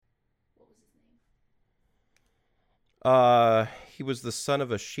He was the son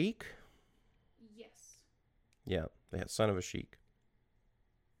of a sheik. Yes. Yeah, the son of a sheik,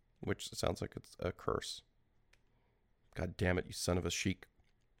 which sounds like it's a curse. God damn it, you son of a sheik.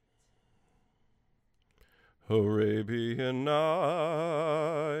 Arabian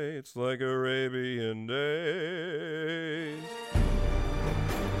nights like Arabian days.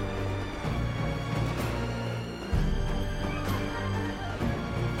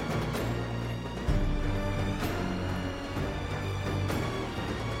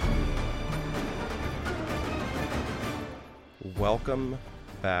 Welcome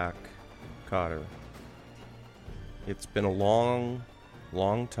back, Cotter. It's been a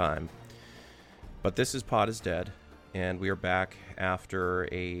long time. But this is Pod is Dead, and we are back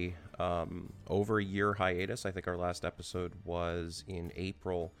after a over a year hiatus. I think our last episode was in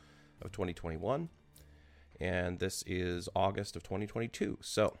April of 2021, and this is August of 2022.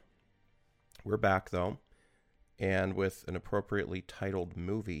 So we're back, though, and with an appropriately titled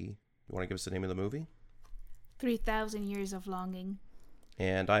movie. You want to give us the name of the movie? 3,000 Years of Longing.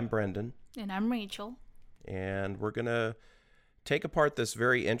 And I'm Brendan. And I'm Rachel. And we're going to take apart this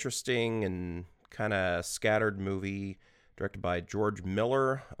very interesting and kind of scattered movie directed by George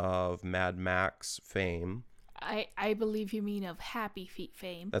Miller of Mad Max fame. I believe you mean of Happy Feet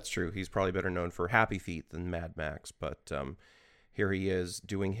fame. That's true. He's probably better known for Happy Feet than Mad Max, but here he is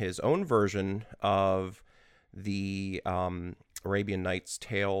doing his own version of the Arabian Nights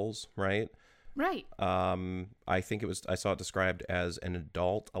tales, right? Right. I think I saw it described as an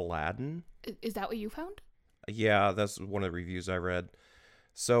adult Aladdin. Is that what you found? Yeah, that's one of the reviews I read.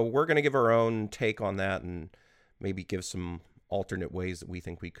 So we're going to give our own take on that and maybe give some alternate ways that we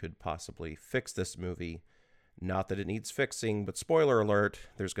think we could possibly fix this movie. Not that it needs fixing, but spoiler alert,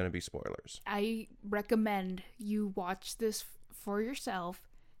 there's going to be spoilers. I recommend you watch this for yourself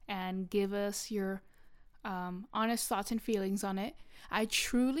and give us your honest thoughts and feelings on it. I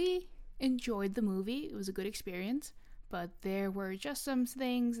truly enjoyed the movie. It was a good experience, but there were just some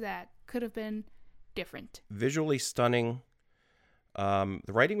things that could have been different. Visually stunning. The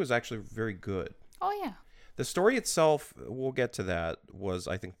writing was actually very good. Oh, yeah. The story itself, we'll get to that, was,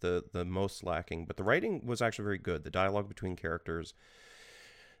 I think, the most lacking. But the writing was actually very good. The dialogue between characters,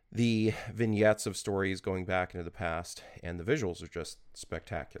 the vignettes of stories going back into the past, and the visuals are just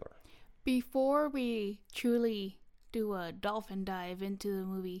spectacular. Before we truly do a dolphin dive into the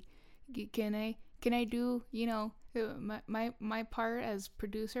movie, can I do, my part as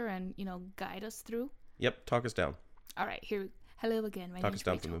producer and, guide us through? Yep, talk us down. All right, here. Hello again. Talk us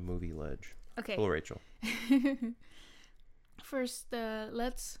down Rachel. from the movie ledge. Okay. Hello, Rachel. First,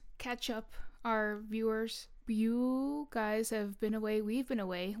 let's catch up our viewers. You guys have been away. We've been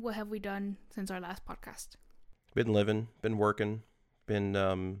away. What have we done since our last podcast? Been living, been working,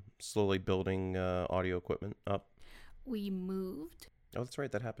 been slowly building audio equipment up. We moved. Oh, that's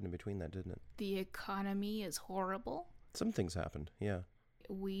right. That happened in between that, didn't it? The economy is horrible. Some things happened, yeah.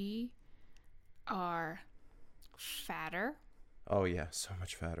 We are fatter. Oh, yeah, so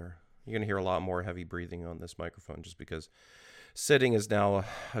much fatter. You're going to hear a lot more heavy breathing on this microphone just because sitting is now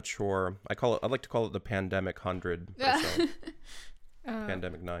a chore. I like to call it the pandemic 100 or so.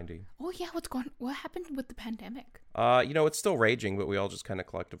 Pandemic 90. Oh, yeah, what happened with the pandemic? It's still raging, but we all just kind of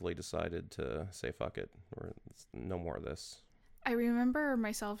collectively decided to say, fuck it. No more of this. I remember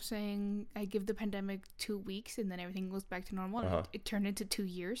myself saying I give the pandemic 2 weeks and then everything goes back to normal. Uh-huh. It turned into 2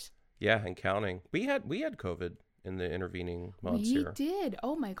 years. Yeah, and counting. We had COVID in the intervening months here. We did.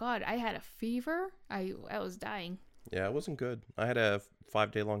 Oh my God. I had a fever. I was dying. Yeah, it wasn't good. I had a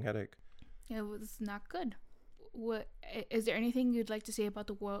 5-day long headache. It was not good. What is there anything you'd like to say about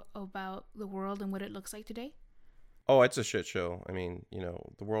the world and what it looks like today? Oh, it's a shit show. I mean,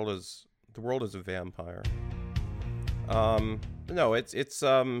 the world is a vampire. No, it's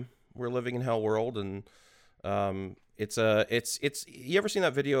we're living in hell world, and it's you ever seen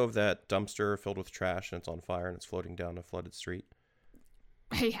that video of that dumpster filled with trash and it's on fire and it's floating down a flooded street?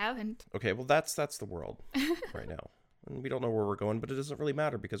 I haven't. Okay, well that's the world right now. And we don't know where we're going, but it doesn't really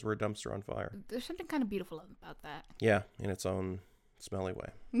matter because we're a dumpster on fire. There's something kind of beautiful about that. Yeah, in its own smelly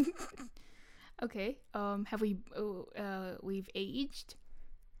way. Okay. Have we've aged?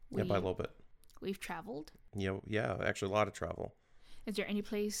 Yeah, by a little bit. We've traveled? Yeah, actually a lot of travel. Is there any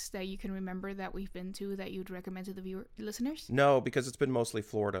place that you can remember that we've been to that you'd recommend to the listeners? No, because it's been mostly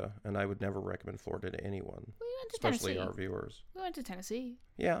Florida, and I would never recommend Florida to anyone, especially Tennessee. our viewers. We went to Tennessee.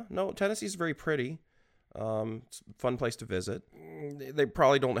 Yeah, no, Tennessee's very pretty. It's a fun place to visit. They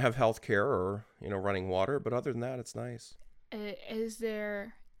probably don't have health care or, running water, but other than that, it's nice. Is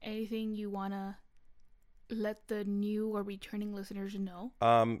there anything you want to let the new or returning listeners know?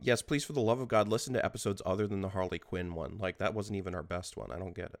 Yes, please, for the love of God, listen to episodes other than the Harley Quinn one. Like, that wasn't even our best one. I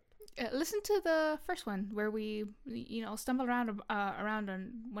don't get it. Listen to the first one where we, stumble around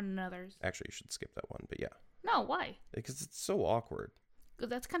on one another's. Actually, you should skip that one, but yeah. No, why? Because it's so awkward.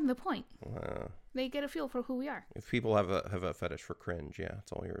 That's kind of the point. They get a feel for who we are. If people have a fetish for cringe, yeah,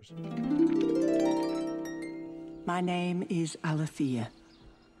 it's all yours. My name is Alethea.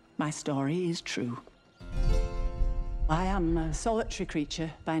 My story is true. I am a solitary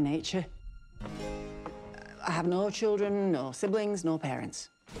creature by nature. I have no children, no siblings, no parents.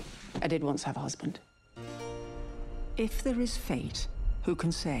 I did once have a husband. If there is fate, who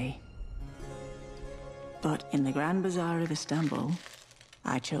can say? But in the Grand Bazaar of Istanbul,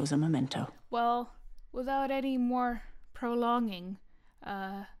 I chose a memento. Well, without any more prolonging,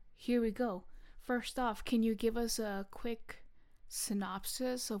 here we go. First off, can you give us a quick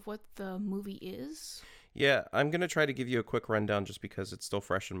synopsis of what the movie is? Yeah, I'm going to try to give you a quick rundown just because it's still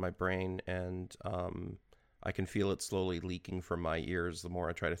fresh in my brain, and I can feel it slowly leaking from my ears the more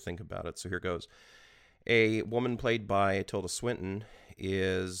I try to think about it. So here goes. A woman played by Tilda Swinton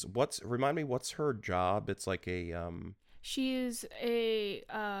remind me, what's her job? It's like a... She is a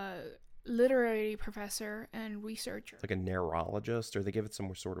literary professor and researcher. Like a neurologist, or they give it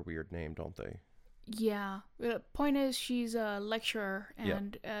some sort of weird name, don't they? Yeah. The point is she's a lecturer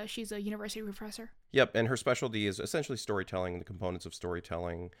and she's a university professor. Yep, and her specialty is essentially storytelling, the components of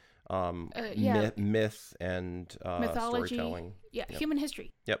storytelling, myth and mythology, storytelling. Yeah, yep. Human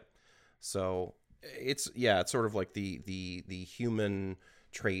history. Yep. So it's sort of like the human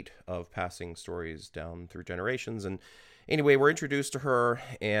trait of passing stories down through generations. And anyway, we're introduced to her,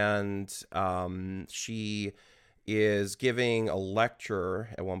 and she is giving a lecture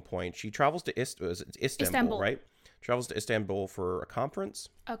at one point. She travels to Istanbul, right? Travels to Istanbul for a conference.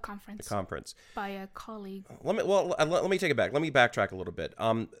 A conference by a colleague. Let me take it back. Let me backtrack a little bit.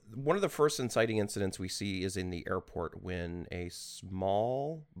 One of the first inciting incidents we see is in the airport when a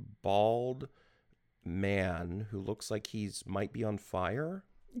small, bald man who looks like might be on fire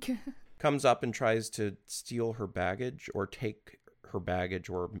comes up and tries to steal her baggage or take her baggage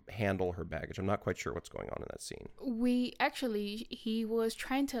or handle her baggage. I'm not quite sure what's going on in that scene. He was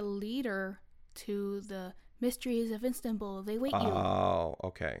trying to lead her to the mysteries of Istanbul. They wait you. Oh,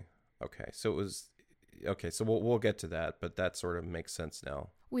 okay. So it was okay. So we'll get to that, but that sort of makes sense now.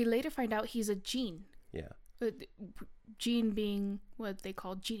 We later find out he's a gene. Yeah. Gene being what they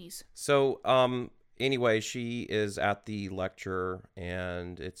call genies. So anyway, she is at the lecture,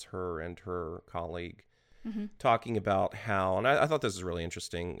 and it's her and her colleague talking about how, and I thought this was really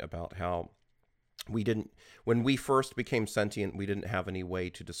interesting, about how when we first became sentient, we didn't have any way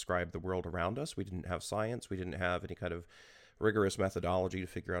to describe the world around us. We didn't have science. We didn't have any kind of rigorous methodology to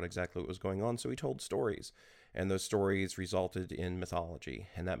figure out exactly what was going on. So we told stories, and those stories resulted in mythology.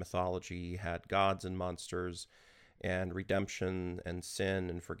 And that mythology had gods and monsters and redemption and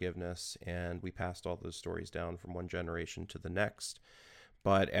sin and forgiveness. And we passed all those stories down from one generation to the next.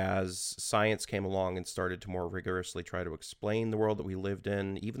 But as science came along and started to more rigorously try to explain the world that we lived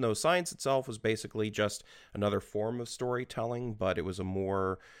in, even though science itself was basically just another form of storytelling, but it was a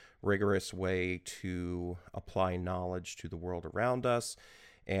more rigorous way to apply knowledge to the world around us,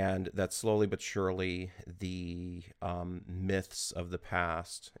 and that slowly but surely the myths of the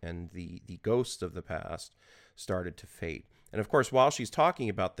past and the ghosts of the past started to fade. And of course, while she's talking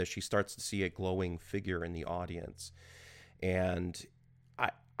about this, she starts to see a glowing figure in the audience. And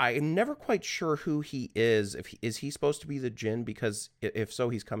I'm never quite sure who he is. Is he supposed to be the jinn? Because if so,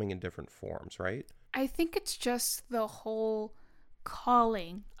 he's coming in different forms, right? I think it's just the whole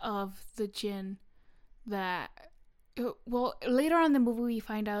calling of the jinn that... Well, later on in the movie, we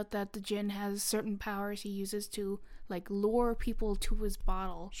find out that the jinn has certain powers he uses to, like, lure people to his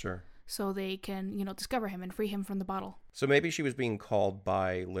bottle. Sure. So they can, discover him and free him from the bottle. So maybe she was being called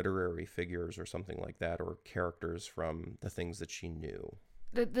by literary figures or something like that, or characters from the things that she knew.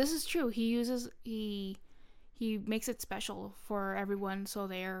 This is true. He makes it special for everyone, so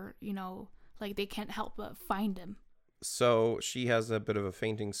they're, like, they can't help but find him. So she has a bit of a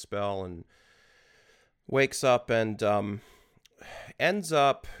fainting spell and wakes up and ends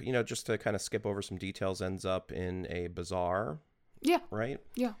up, just to kind of skip over some details, ends up in a bazaar. Yeah. Right?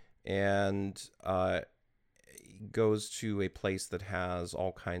 Yeah. And goes to a place that has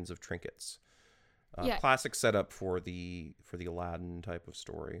all kinds of trinkets. Classic setup for the Aladdin type of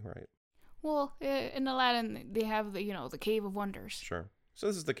story, right? Well, in Aladdin, they have the Cave of Wonders. Sure. So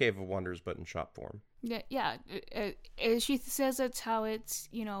this is the Cave of Wonders, but in shop form. Yeah. She says that's how it's,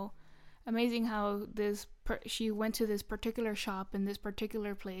 amazing how she went to this particular shop in this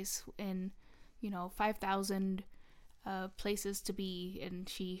particular place in, 5,000 places to be, and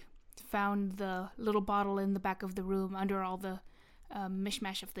she found the little bottle in the back of the room under all the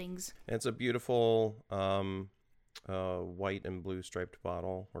mishmash of things. It's a beautiful white and blue striped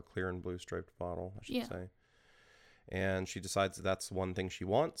bottle, or clear and blue striped bottle, I should say. And she decides that's the one thing she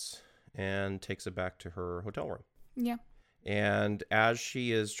wants and takes it back to her hotel room. Yeah. And as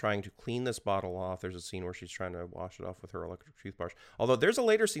she is trying to clean this bottle off, there's a scene where she's trying to wash it off with her electric toothbrush. Although there's a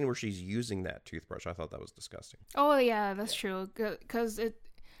later scene where she's using that toothbrush. I thought that was disgusting. Oh, yeah, that's true. Because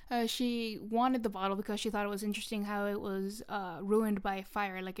she wanted the bottle because she thought it was interesting how it was ruined by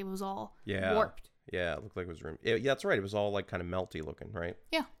fire. Like, it was all warped. Yeah, it looked like it was ruined. Yeah, that's right. It was all, like, kind of melty looking, right?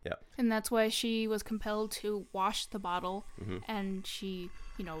 Yeah. Yeah. And that's why she was compelled to wash the bottle. Mm-hmm. And she,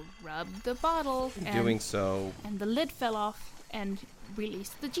 rubbed the bottle. Doing so. And the lid fell off and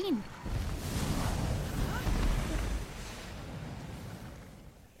released the gene.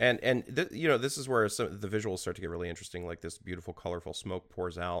 And this is where the visuals start to get really interesting. Like, this beautiful, colorful smoke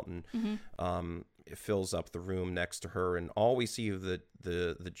pours out, and it fills up the room next to her. And all we see of the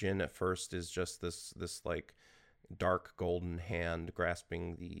djinn at first is just this like dark golden hand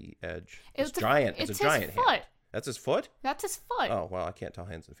grasping the edge. It's giant. It's a giant hand. That's his foot? That's his foot. Oh, well, I can't tell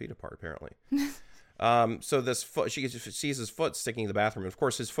hands and feet apart, apparently. So this foot, she sees his foot sticking in the bathroom. And of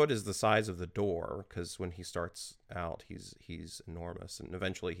course, his foot is the size of the door, because when he starts out, he's enormous. And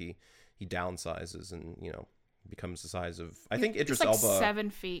eventually he downsizes and, becomes the size of, I think, Idris like Elba. 7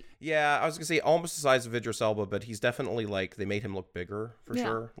 feet. Yeah, I was going to say almost the size of Idris Elba, but he's definitely, like, they made him look bigger for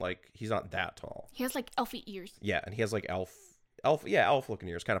sure. Like, he's not that tall. He has, like, elfy ears. Yeah, and he has, like, elf looking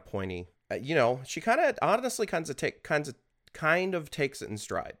ears, kind of pointy. She kind of honestly kind of takes it in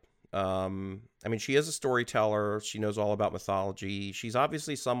stride. I mean, she is a storyteller. She knows all about mythology. She's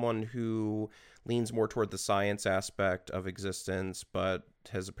obviously someone who leans more toward the science aspect of existence, but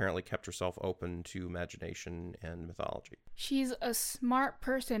has apparently kept herself open to imagination and mythology. She's a smart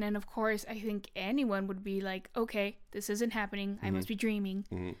person, and of course, I think anyone would be like, okay, this isn't happening. I must be dreaming.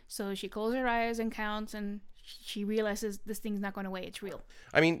 Mm-hmm. So she closes her eyes and counts, and she realizes this thing's not going away. It's real.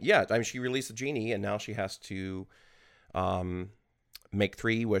 I mean, she released the genie, and now she has to make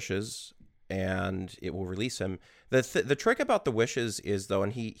 3 wishes, and it will release him. The trick about the wishes is, though,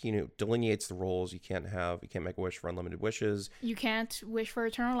 and he delineates the rules. You can't make a wish for unlimited wishes. You can't wish for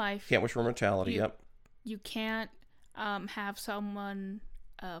eternal life. Can't wish for immortality. Yep. You can't have someone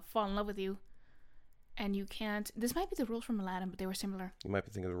fall in love with you. And you can't... This might be the rules from Aladdin, but they were similar. You might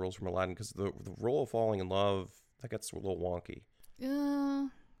be thinking of the rules from Aladdin, because the rule of falling in love, that gets a little wonky. No,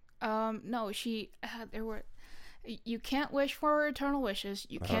 there were... You can't wish for eternal wishes.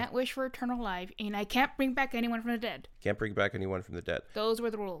 You can't wish for eternal life. And I can't bring back anyone from the dead. Can't bring back anyone from the dead. Those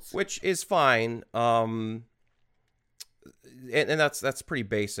were the rules. Which is fine. And that's pretty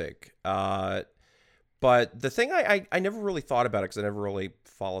basic. But the thing I never really thought about it, because I never really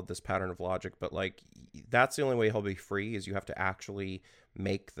followed this pattern of logic, but like, that's the only way he'll be free, is you have to actually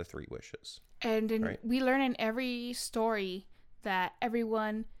make the 3 wishes. And we learn in every story that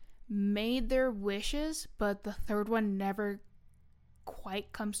everyone made their wishes, but the 3rd one never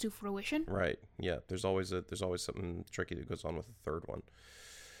quite comes to fruition. Right. Yeah. There's always something tricky that goes on with the 3rd one.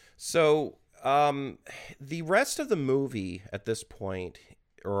 So the rest of the movie at this point,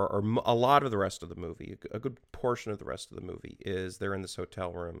 or a lot of the rest of the movie, a good portion of the rest of the movie, is they're in this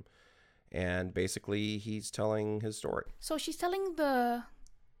hotel room, and basically he's telling his story. So she's telling the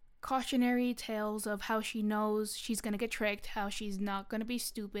cautionary tales of how she knows she's going to get tricked, how she's not going to be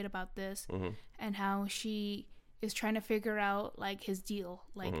stupid about this, and how she is trying to figure out, like, his deal.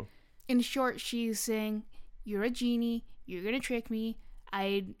 Like, in short, she's saying, you're a genie, you're going to trick me,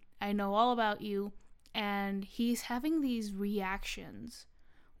 I know all about you, and he's having these reactions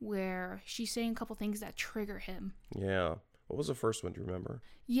where she's saying a couple things that trigger him. Yeah. What was the first one? Do you remember?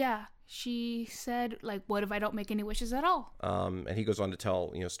 Yeah. She said, like, what if I don't make any wishes at all? And he goes on to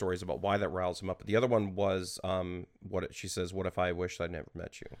tell, stories about why that riles him up. But the other one was, she says, what if I wished I'd never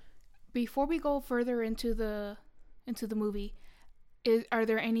met you? Before we go further into the movie, are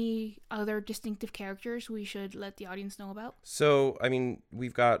there any other distinctive characters we should let the audience know about? So, I mean,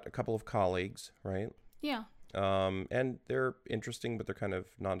 we've got a couple of colleagues, right? Yeah. And they're interesting, but they're kind of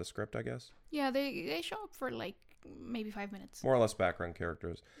nondescript, I guess. Yeah, they show up for like maybe 5 minutes. More or less background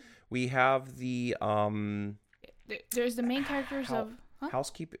characters. We have the there's the main characters of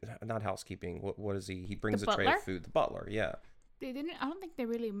housekeeping. Not housekeeping. What is he? He brings the a tray of food. The butler. Yeah. They didn't. I don't think they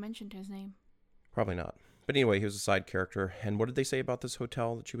really mentioned his name. Probably not. But anyway, he was a side character. And what did they say about this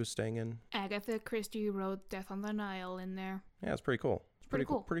hotel that she was staying in? Agatha Christie wrote "Death on the Nile" in there. Yeah, it's pretty cool. It's pretty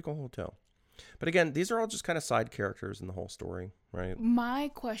cool. Pretty cool hotel. But again, these are all just kind of side characters in the whole story, right? My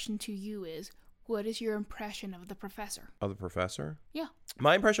question to you is, what is your impression of the professor? Of the professor? Yeah.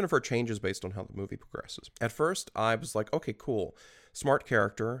 My impression of her changes based on how the movie progresses. At first, I was like, okay, cool. Smart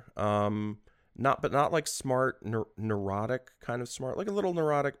character. Not like smart, neurotic kind of smart. Like a little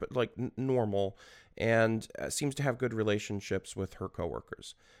neurotic, but like normal. And seems to have good relationships with her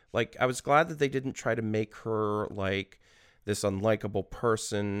coworkers. Like, I was glad that they didn't try to make her like this unlikable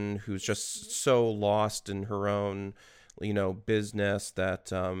person who's just so lost in her own, business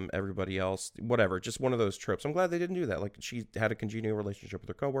that everybody else, whatever, just one of those tropes. I'm glad they didn't do that. Like, she had a congenial relationship with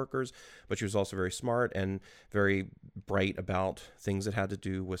her coworkers, but she was also very smart and very bright about things that had to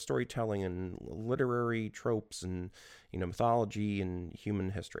do with storytelling and literary tropes and, mythology and human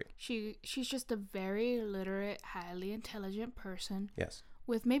history. She's just a very literate, highly intelligent person. Yes.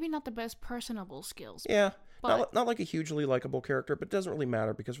 With maybe not the best personable skills. Yeah. But not like a hugely likable character, but it doesn't really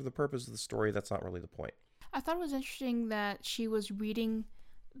matter because for the purpose of the story, that's not really the point. I thought it was interesting that she was reading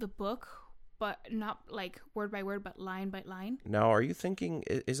the book, but not like word by word, but line by line. Now, are you thinking,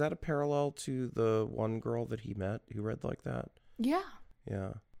 is that a parallel to the one girl that he met who read like that? Yeah.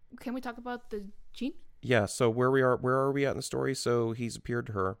 Yeah. Can we talk about the Jean? Yeah, so where are we at in the story? So he's appeared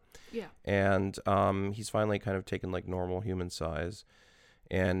to her. Yeah. And he's finally kind of taken like normal human size.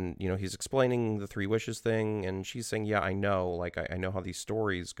 And, he's explaining the 3 wishes thing, and she's saying, yeah, I know, like, I know how these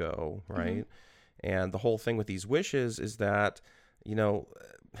stories go, right? Mm-hmm. And the whole thing with these wishes is that, you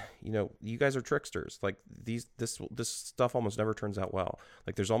guys are tricksters. Like, this stuff almost never turns out well.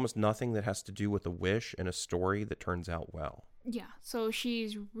 Like, there's almost nothing that has to do with a wish in a story that turns out well. Yeah, so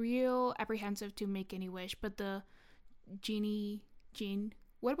she's real apprehensive to make any wish, but the Jean,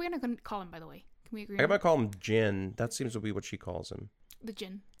 what are we going to call him, by the way? Can we agree I might call him Jin. That seems to be what she calls him. The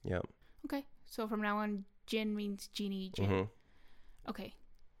Jin. Yeah. Okay. So from now on, Jin means genie, Jin. Mm-hmm. Okay.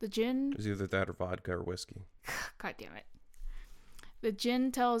 The Jin. It's either that or vodka or whiskey. God damn it. The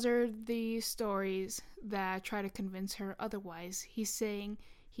Jin tells her these stories that try to convince her otherwise. He's saying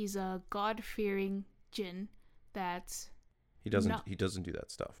he's a God-fearing Jin that's... He doesn't do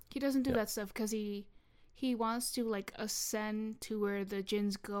that stuff. He doesn't do that stuff because he wants to like ascend to where the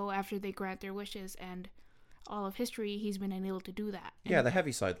Jins go after they grant their wishes, and all of history, he's been unable to do that. And yeah, the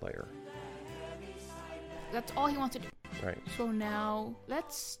Heaviside layer. That's all he wants to do. Right. So now,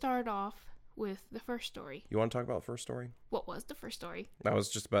 let's start off with the first story. You want to talk about the first story? What was the first story?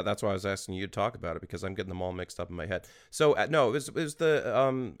 That's why I was asking you to talk about it, because I'm getting them all mixed up in my head. So, no, it was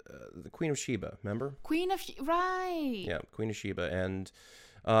the Queen of Sheba, remember? Right. Yeah, Queen of Sheba. And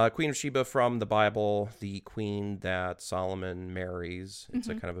Queen of Sheba from the Bible, the queen that Solomon marries. It's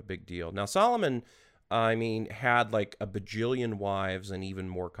a kind of a big deal. Now, Solomon... had like a bajillion wives and even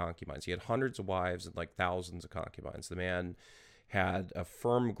more concubines. He had hundreds of wives and like thousands of concubines. The man had a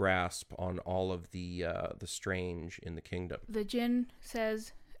firm grasp on all of the strange in the kingdom. The Jin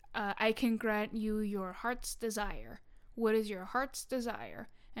says, I can grant you your heart's desire. What is your heart's desire?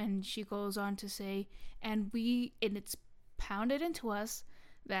 And she goes on to say, and it's pounded into us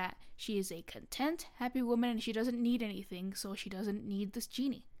that she is a content, happy woman and she doesn't need anything, so she doesn't need this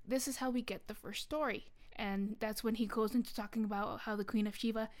genie. This is how we get the first story. And that's when he goes into talking about how the Queen of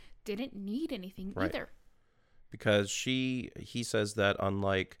Sheba didn't need anything either. Because he says that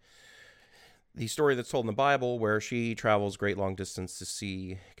unlike the story that's told in the Bible, where she travels great long distance to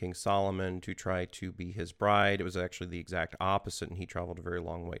see King Solomon to try to be his bride, it was actually the exact opposite, and he traveled a very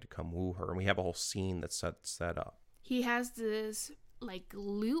long way to come woo her. And we have a whole scene that sets that up. He has this like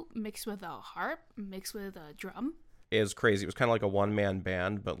lute mixed with a harp, mixed with a drum. It was crazy. It was kind of like a one-man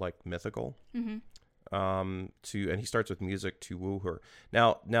band, but like mythical. Mm-hmm. And he starts with music to woo her.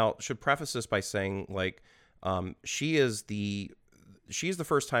 Now should preface this by saying like, she is the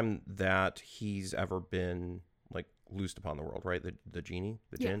first time that he's ever been like loosed upon the world, right? The genie,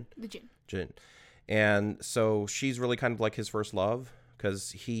 the Jin. And so she's really kind of like his first love,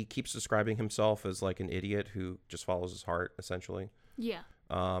 because he keeps describing himself as like an idiot who just follows his heart, essentially. Yeah.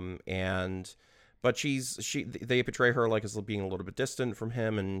 But they portray her like as being a little bit distant from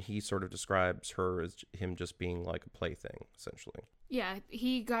him, and he sort of describes her as him just being like a plaything, essentially. Yeah,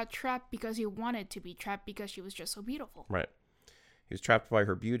 he got trapped because he wanted to be trapped because she was just so beautiful. Right. He was trapped by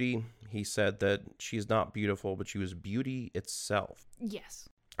her beauty. He said that she's not beautiful, but she was beauty itself. Yes.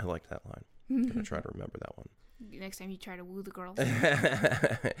 I liked that line. I'm going to try to remember that one. Next time you try to woo the girls.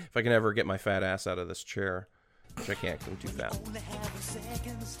 If I can ever get my fat ass out of this chair, which I can't, because I'm too fat.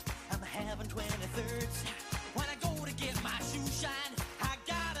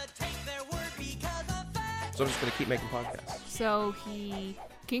 So I'm just going to keep making podcasts. So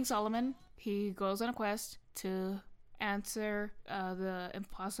King Solomon, he goes on a quest to answer the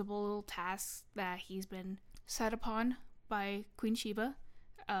impossible tasks that he's been set upon by Queen Sheba.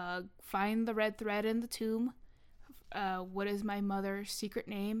 find the red thread in the tomb. What is my mother's secret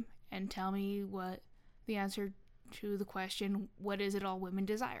name? And tell me what the answer to the question, what is it all women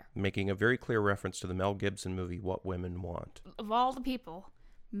desire? Making a very clear reference to the Mel Gibson movie, What Women Want. Of all the people,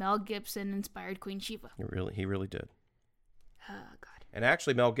 Mel Gibson inspired Queen Sheba. He really did. Oh, God. And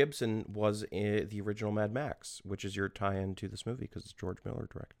actually, Mel Gibson was in the original Mad Max, which is your tie-in to this movie because George Miller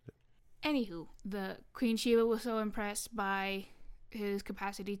directed it. Anywho, the Queen Sheba was so impressed by his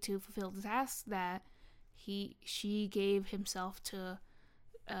capacity to fulfill the task that she gave himself to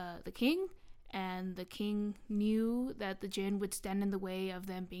the king, and the king knew that the jinn would stand in the way of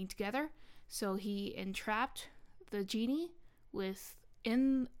them being together, so he entrapped the genie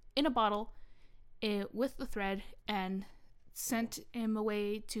in a bottle with the thread and sent him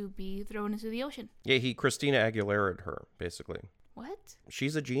away to be thrown into the ocean. Yeah, he Christina Aguilera'd her, basically. What?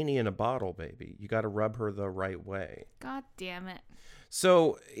 She's a genie in a bottle, baby. You got to rub her the right way. God damn it.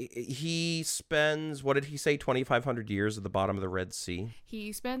 So he spends, what did he say, 2,500 years at the bottom of the Red Sea?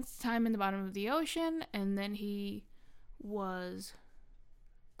 He spends time in the bottom of the ocean, and then he was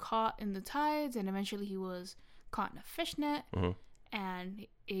caught in the tides, and eventually he was caught in a fishnet. Mm-hmm. And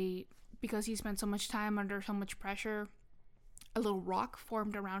because he spent so much time under so much pressure, a little rock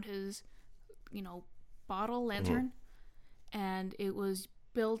formed around his, bottle lantern. Mm-hmm. And it was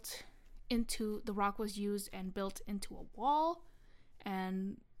the rock was used and built into a wall.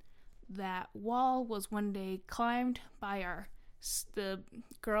 And that wall was one day climbed by the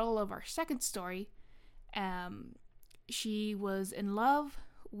girl of our second story. She was in love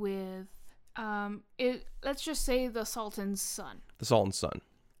with, let's just say the Sultan's son. The Sultan's son.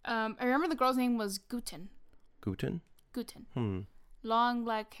 I remember the girl's name was Guten. Guten? Guten. Long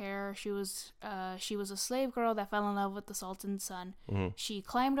black hair. She was a slave girl that fell in love with the Sultan's son. Mm-hmm. She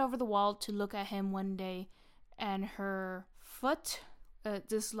climbed over the wall to look at him one day, and her foot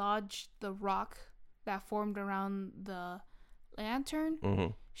dislodged the rock that formed around the lantern. Mm-hmm.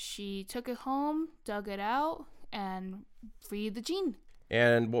 She took it home, dug it out, and freed the jinn.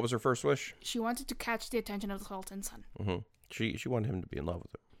 And what was her first wish? She wanted to catch the attention of the Sultan's son. Mm-hmm. She wanted him to be in love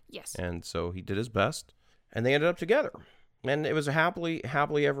with her. Yes. And so he did his best, and they ended up together. And it was a happily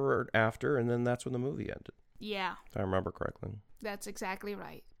ever after, and then that's when the movie ended. Yeah. If I remember correctly. That's exactly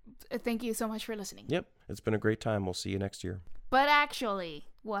right. Thank you so much for listening. Yep. It's been a great time. We'll see you next year. But actually,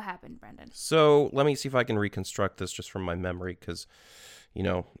 what happened, Brendan? So let me see if I can reconstruct this just from my memory, because,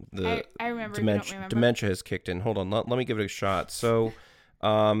 the I remember, dementia has kicked in. Hold on. Let me give it a shot. So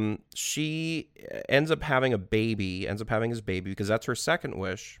she ends up having his baby, because that's her second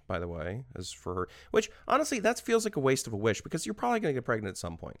wish, by the way, is for her, which honestly, that feels like a waste of a wish, because you're probably going to get pregnant at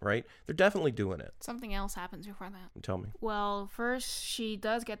some point, right? They're definitely doing it. Something else happens before that. Tell me. Well, first she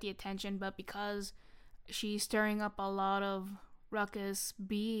does get the attention, but because she's stirring up a lot of ruckus,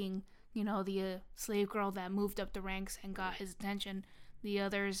 being, the slave girl that moved up the ranks and got his attention, the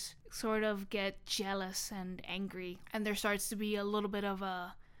others sort of get jealous and angry, and there starts to be a little bit of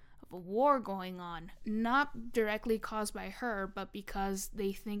a war going on. Not directly caused by her, but because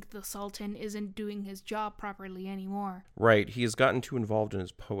they think the Sultan isn't doing his job properly anymore. Right. He has gotten too involved in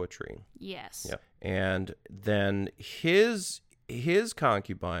his poetry. Yes. Yeah. And then his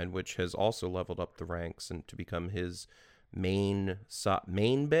concubine, which has also leveled up the ranks and to become his main side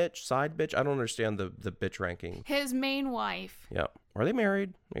bitch. I don't understand the bitch ranking. His main wife. Yeah. Are they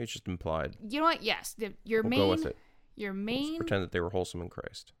married? Maybe it's just implied. You know what? Yes. We'll go with it. Let's pretend that they were wholesome in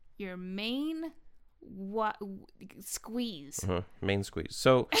Christ. Your main squeeze. Main squeeze.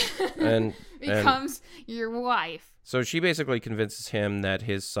 So, and becomes your wife. So she basically convinces him that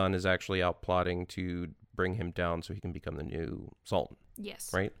his son is actually out plotting to bring him down so he can become the new Sultan. Yes.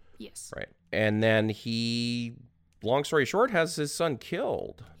 Right? Yes. Right. And then he, long story short, has his son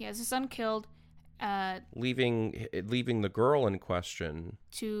killed. He has his son killed. Leaving the girl in question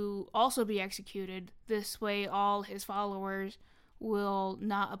to also be executed. This way all his followers will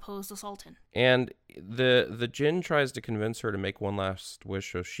not oppose the Sultan. And the jinn tries to convince her to make one last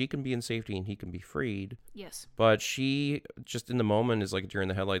wish so she can be in safety and he can be freed. Yes. But she, just in the moment, is like during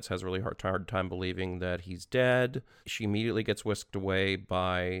the headlights, has a really hard time believing that he's dead. She immediately gets whisked away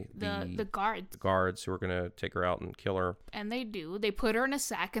by the guards. The guards who are going to take her out and kill her. And they do. They put her in a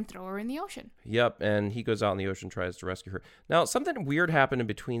sack and throw her in the ocean. Yep, and he goes out in the ocean, tries to rescue her. Now, something weird happened in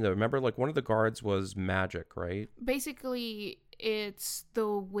between, though. Remember, like, one of the guards was magic, right? Basically, it's the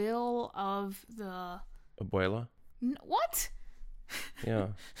will of the... Abuela? What? Yeah.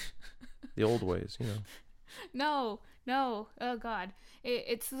 The old ways, No. Oh, God.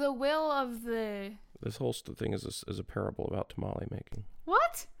 It's the will of the... This whole thing is a, parable about tamale making.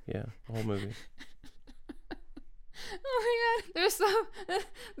 What? Yeah, the whole movie. Oh my god,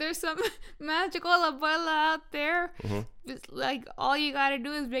 there's some magical abuela out there. It's like all you gotta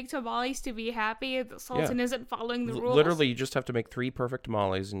do is make tamales to be happy, and the Sultan isn't following the rules. Literally, you just have to make 3 perfect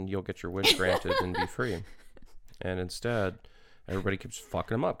tamales and you'll get your wish granted and be free. And instead, everybody keeps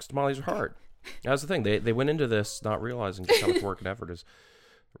fucking them up because tamales are hard. That's the thing. They went into this not realizing just how much work and effort is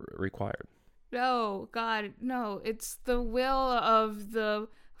required. No, God, no. It's the will of the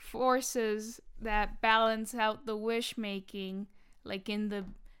forces that balance out the wish making, like in the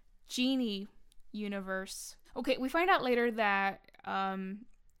genie universe. Okay, we find out later that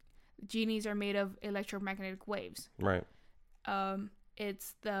genies are made of electromagnetic waves. Right.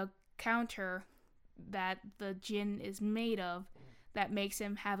 It's the counter that the jinn is made of that makes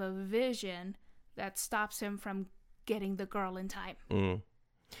him have a vision that stops him from getting the girl in time.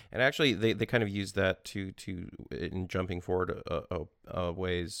 And actually, they kind of use that to in jumping forward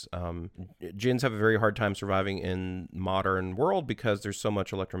ways. Jinns have a very hard time surviving in modern world because there's so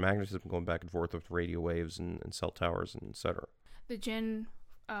much electromagnetism going back and forth with radio waves and cell towers and etc. The jinn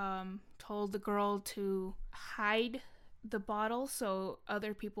told the girl to hide the bottle so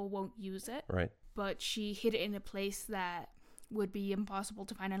other people won't use it. Right. But she hid it in a place that would be impossible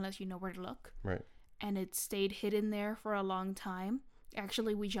to find unless you know where to look. Right. And it stayed hidden there for a long time.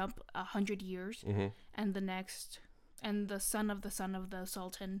 Actually, we jump 100 years, and the son of the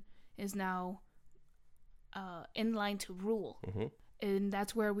Sultan is now in line to rule, and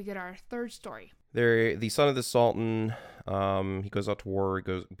that's where we get our third story. The son of the Sultan, he goes out to war,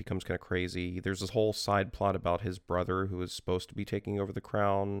 becomes kind of crazy. There's this whole side plot about his brother who is supposed to be taking over the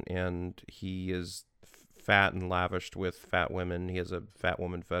crown, and he is fat and lavished with fat women. He has a fat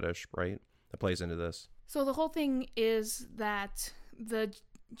woman fetish, right? That plays into this. So the whole thing is that the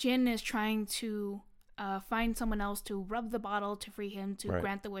jinn is trying to find someone else to rub the bottle to free him to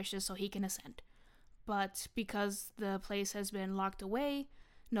grant the wishes so he can ascend. But because the place has been locked away,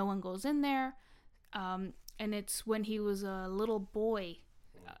 no one goes in there. And it's when he was a little boy,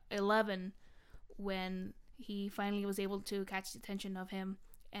 11, when he finally was able to catch the attention of him.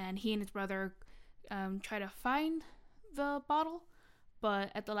 And he and his brother try to find the bottle.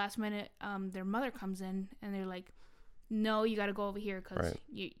 But at the last minute, their mother comes in and they're like, no, you got to go over here because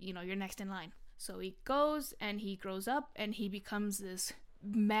you know you're next in line. So he goes and he grows up and he becomes this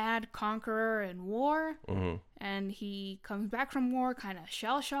mad conqueror in war. And he comes back from war kind of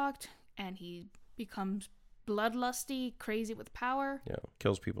shell-shocked and he becomes bloodlusty, crazy with power. Yeah,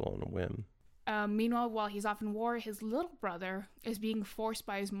 kills people on a whim. Meanwhile, while he's off in war, his little brother is being forced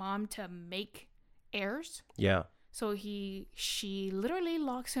by his mom to make heirs. Yeah. So she literally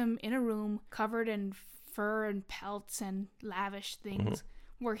locks him in a room covered in fur and pelts and lavish things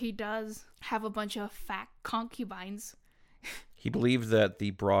where he does have a bunch of fat concubines. He believed that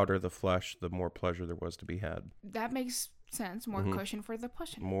the broader the flesh, the more pleasure there was to be had. That makes sense. More cushion for the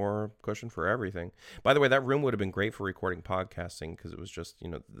pushing. More cushion for everything. By the way, that room would have been great for recording podcasting because it was just,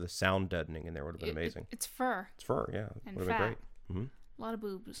 the sound deadening in there would have been amazing. It's fur. It's fur, yeah. And would have fat. been great. A lot of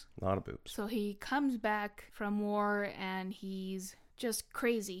boobs. A lot of boobs. So he comes back from war and he's just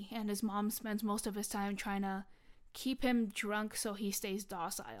crazy. And his mom spends most of his time trying to keep him drunk so he stays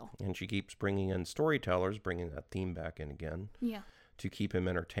docile. And she keeps bringing in storytellers, bringing that theme back in again. Yeah. To keep him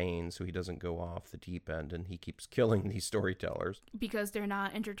entertained so he doesn't go off the deep end and he keeps killing these storytellers. Because they're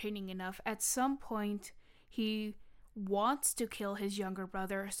not entertaining enough. At some point, he wants to kill his younger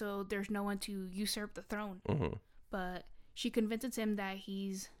brother so there's no one to usurp the throne. But she convinces him that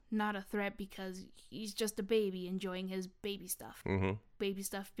he's not a threat because he's just a baby enjoying his baby stuff. Baby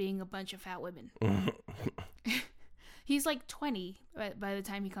stuff being a bunch of fat women. He's like 20 by the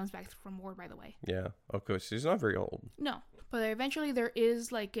time he comes back from war, by the way. Yeah. Okay, so he's not very old. No. But eventually there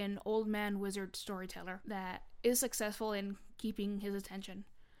is like an old man wizard storyteller that is successful in keeping his attention.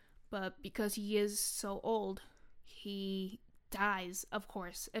 But because he is so old, he dies, of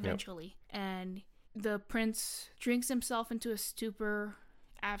course, eventually. Yep. And the prince drinks himself into a stupor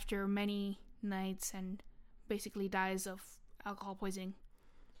after many nights and basically dies of alcohol poisoning.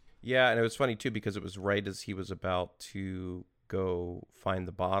 Yeah, and it was funny too because it was right as he was about to go find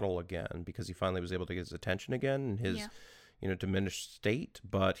the bottle again because he finally was able to get his attention again in his diminished state,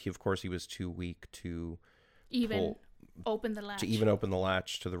 but he was too weak to open the latch. To even open the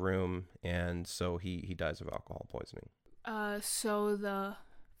latch to the room, and so he dies of alcohol poisoning. So the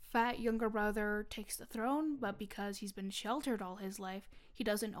fat younger brother takes the throne, but because he's been sheltered all his life, he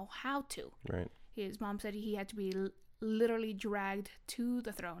doesn't know how to. Right. His mom said he had to be literally dragged to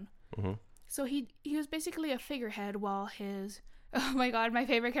the throne. So he was basically a figurehead while his, oh my god, my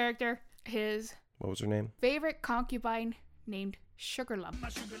favorite character, his... What was her name? Favorite concubine named Sugar Lump.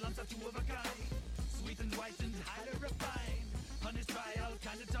 sweet and white and highly refined. Honey's dry, all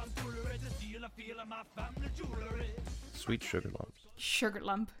kind of tomfoolery to steal a feel of my family jewelry. Sweet sugar lumps. Sugar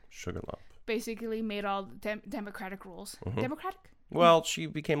lump. Sugar lump. Basically made all democratic rules. Democratic? Well, she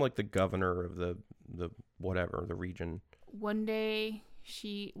became like the governor of the whatever, the region. One day,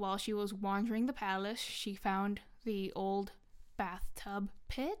 while she was wandering the palace, she found the old bath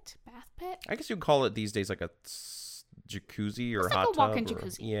pit. I guess you'd call it these days like a jacuzzi or It's like hot a walk-in tub.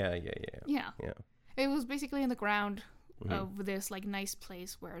 jacuzzi. Yeah. It was basically in the ground of this like nice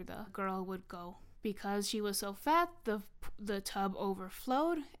place where the girl would go. Because she was so fat, the tub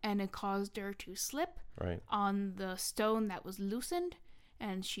overflowed and it caused her to slip on the stone that was loosened,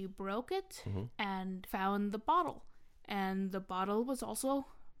 and she broke it and found the bottle. And the bottle was also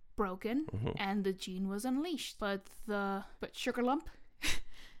broken and the gene was unleashed. But Sugar Lump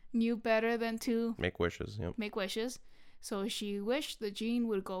knew better than to Make wishes. So she wished the gene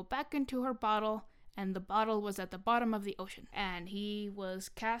would go back into her bottle, and the bottle was at the bottom of the ocean. And he was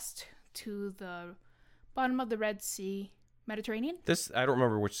cast to the bottom of the Red Sea, Mediterranean. I don't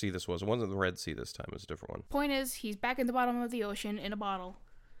remember which sea this was. It wasn't the Red Sea this time. It was a different one. Point is, he's back in the bottom of the ocean in a bottle,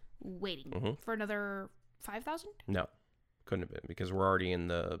 waiting for another 5,000? No, couldn't have been, because we're already in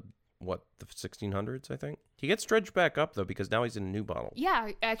the 1600s, I think. He gets dredged back up, though, because now he's in a new bottle. Yeah,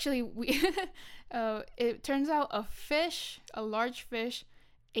 actually, it turns out a large fish,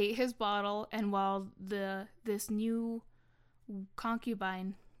 ate his bottle, and while this new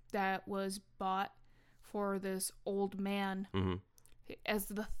concubine that was bought for this old man as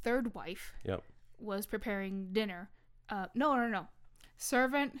the third wife was preparing dinner. No.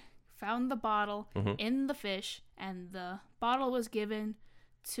 Servant found the bottle in the fish, and the bottle was given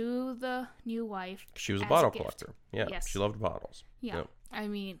to the new wife. She was a bottle collector. Yeah, yes. She loved bottles. Yeah. Yep. I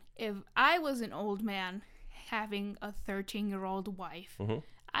mean, if I was an old man having a 13-year-old wife,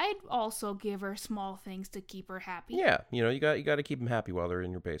 I'd also give her small things to keep her happy. Yeah, you got to keep them happy while they're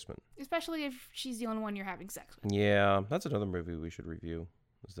in your basement. Especially if she's the only one you're having sex with. Yeah, that's another movie we should review.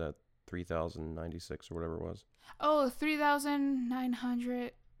 Is that 3096 or whatever it was? Oh,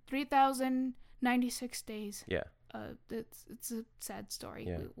 3,096 days. Yeah. It's a sad story.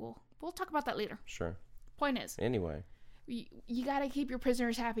 Yeah. We'll talk about that later. Sure. Point is, anyway, you gotta keep your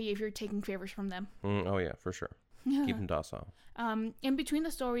prisoners happy if you're taking favors from them. Oh yeah, for sure. Keep them docile. In between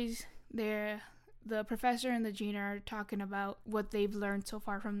the stories, the professor and the gene are talking about what they've learned so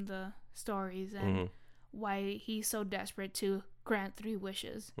far from the stories and why he's so desperate to grant 3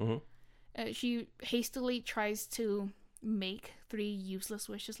 wishes. She hastily tries to make 3 useless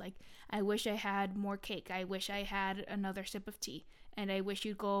wishes, like, I wish I had more cake, I wish I had another sip of tea, and I wish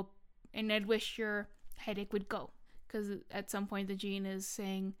you'd go, and I'd wish your headache would go. Because at some point the gene is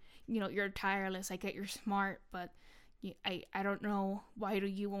saying, you're tireless, I get you're smart, but I don't know, why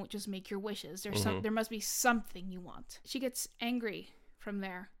you won't just make your wishes? There must be something you want. She gets angry from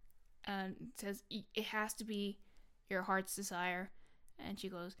there and says, it has to be your heart's desire. And she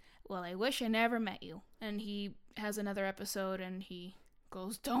goes, well, I wish I never met you. And he has another episode and he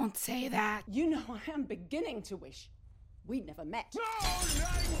goes, don't say that. I am beginning to wish we'd never met. No,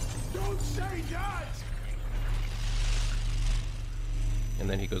 don't say that! And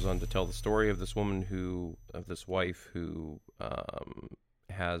then he goes on to tell the story of this wife who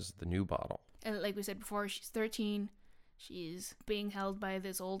has the new bottle. And like we said before, she's 13. She's being held by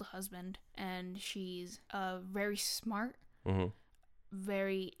this old husband, and she's very smart,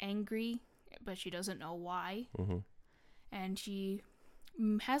 very angry, but she doesn't know why. And she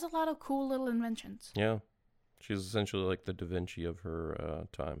has a lot of cool little inventions. Yeah. She's essentially like the Da Vinci of her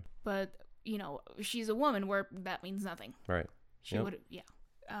time. But, she's a woman, where that means nothing. Right. She would, yeah.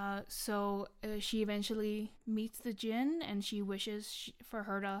 So she eventually meets the djinn, and she wishes for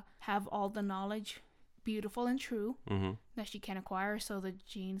her to have all the knowledge, beautiful and true, that she can acquire. So the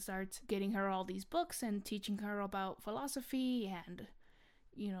djinn starts getting her all these books and teaching her about philosophy and,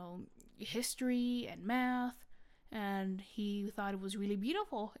 history and math. And he thought it was really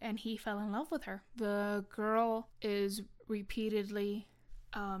beautiful, and he fell in love with her. The girl is repeatedly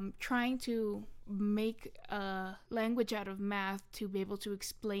trying to make a language out of math to be able to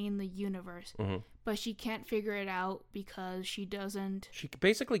explain the universe, but she can't figure it out because she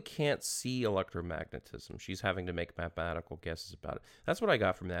basically can't see electromagnetism. She's having to make mathematical guesses about it. That's what I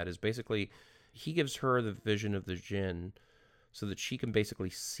got from that, is basically he gives her the vision of the djinn so that she can basically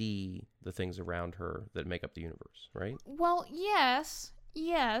see the things around her that make up the universe, right? Well, yes,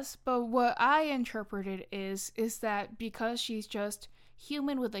 but what I interpreted is that because she's just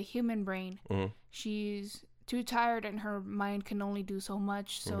human with a human brain, she's too tired and her mind can only do so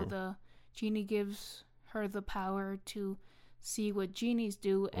much, so the genie gives her the power to see what genies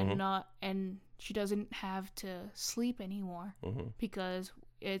do and she doesn't have to sleep anymore because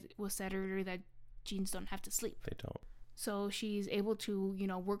it was said earlier that genes don't have to sleep. They don't. So she's able to,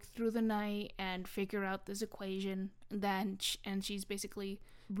 work through the night and figure out this equation. And she's basically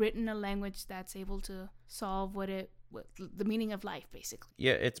written a language that's able to solve what the meaning of life, basically.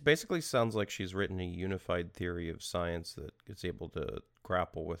 Yeah, it basically sounds like she's written a unified theory of science that is able to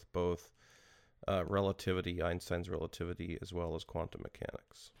grapple with both relativity, Einstein's relativity, as well as quantum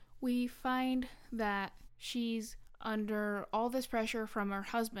mechanics. We find that she's under all this pressure from her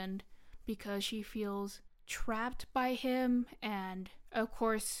husband because she feels trapped by him, and of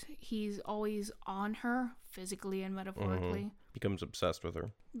course he's always on her physically and metaphorically. Becomes obsessed with her.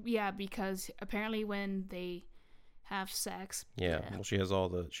 Yeah, because apparently when they have sex, well, she has all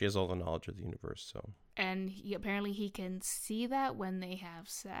the knowledge of the universe, so, and he can see that when they have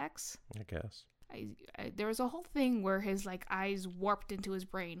sex, I guess. There was a whole thing where his eyes warped into his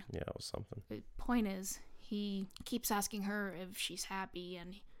brain. Yeah, it was something. The point is, he keeps asking her if she's happy,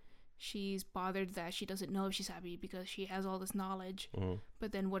 and she's bothered that she doesn't know if she's happy because she has all this knowledge.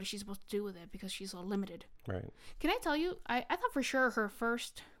 But then what is she supposed to do with it because she's so limited? Right. Can I tell you, I thought for sure her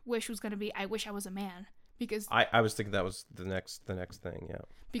first wish was going to be, I wish I was a man. Because I was thinking that was the next thing, yeah.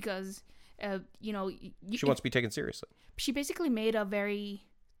 Because, she wants to be taken seriously. She basically made a very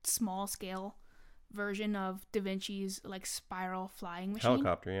small scale version of Da Vinci's spiral flying machine.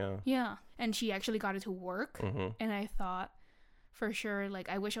 Helicopter, yeah. Yeah. And she actually got it to work. And I thought for sure,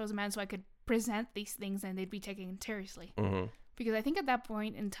 I wish I was a man so I could present these things and they'd be taken seriously. Because I think at that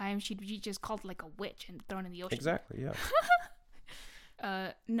point in time, she'd be just called a witch and thrown in the ocean. Exactly, yeah.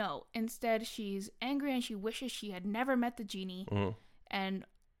 No. Instead, she's angry and she wishes she had never met the genie. And,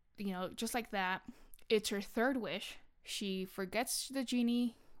 just like that, it's her third wish. She forgets the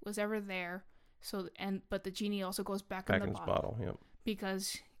genie was ever there. But the genie also goes back in the bottle. Yep.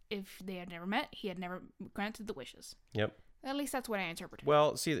 Because if they had never met, he had never granted the wishes. Yep. At least that's what I interpreted.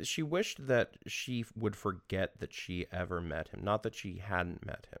 Well, see, she wished that she would forget that she ever met him, not that she hadn't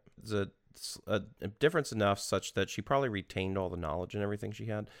met him. It's a difference enough such that she probably retained all the knowledge and everything she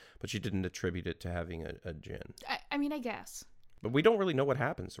had, but she didn't attribute it to having a djinn. I mean, I guess. But we don't really know what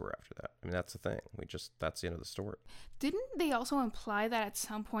happens to her after that. I mean, that's the thing. That's the end of the story. Didn't they also imply that at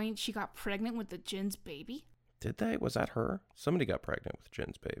some point she got pregnant with the djinn's baby? Did they? Was that her? Somebody got pregnant with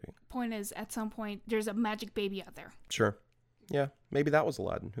Jin's baby. Point is, at some point, there's a magic baby out there. Sure. Yeah, maybe that was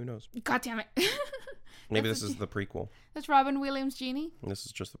Aladdin. Who knows? God damn it. Maybe this is the prequel. That's Robin Williams' genie. This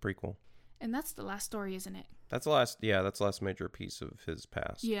is just the prequel. And that's the last story, isn't it? That's the last major piece of his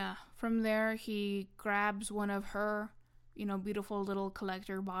past. Yeah. From there, he grabs one of her, beautiful little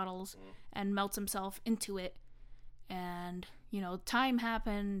collector bottles and melts himself into it. And, time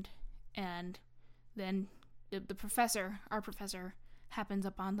happened. And then the professor, our professor, happens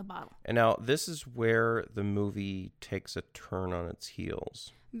upon the bottle. And now this is where the movie takes a turn on its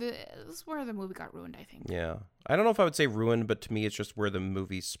heels. This is where the movie got ruined, I think. Yeah. I don't know if I would say ruined, but to me it's just where the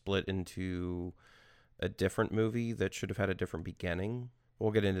movie split into a different movie that should have had a different beginning.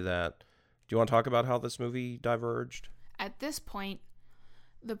 We'll get into that. Do you want to talk about how this movie diverged? At this point,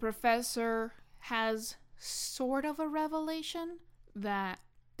 the professor has sort of a revelation that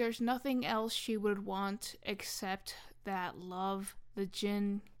there's nothing else she would want except that love the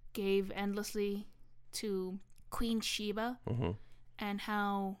jinn gave endlessly to Queen Sheba, and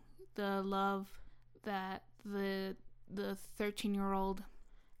how the love that the 13-year-old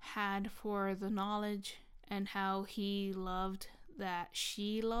had for the knowledge, and how he loved that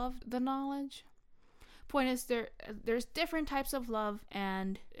she loved the knowledge. Point is, there's different types of love,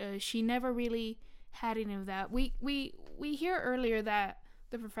 and she never really had any of that. We hear earlier that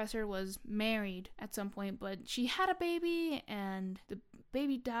the professor was married at some point, but she had a baby, and the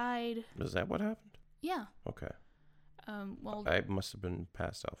baby died. Is that what happened? Yeah. Okay. Well, I must have been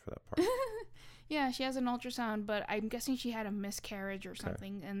passed out for that part. Yeah, she has an ultrasound, but I'm guessing she had a miscarriage or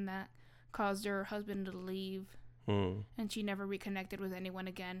something, and that caused her husband to leave, and she never reconnected with anyone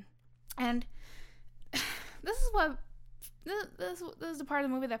again. And this is the part of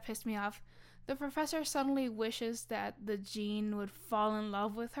the movie that pissed me off. The professor suddenly wishes that the Jean would fall in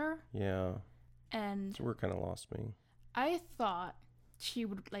love with her. Yeah. And so we're kind of lost me. I thought she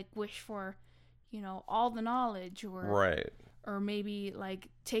would wish for, all the knowledge, or right, or maybe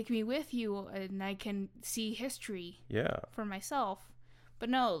take me with you and I can see history. Yeah. For myself. But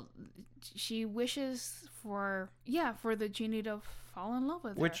no, she wishes for the genie to fall in love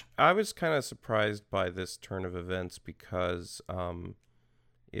with her. Which I was kind of surprised by this turn of events because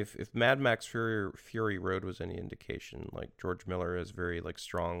if Mad Max Fury Road was any indication, George Miller has very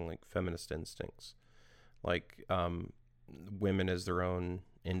strong feminist instincts, women as their own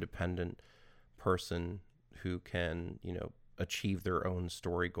independent person who can, achieve their own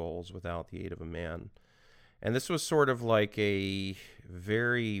story goals without the aid of a man. And this was sort of like a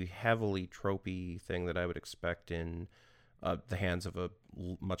very heavily tropey thing that I would expect in the hands of a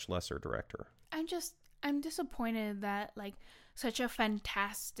much lesser director. I'm disappointed that like such a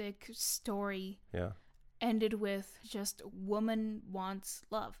fantastic story ended with just woman wants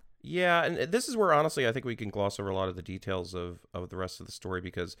love. Yeah, and this is where honestly I think we can gloss over a lot of the details of the rest of the story,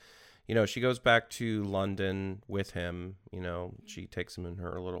 because she goes back to London with him. She takes him in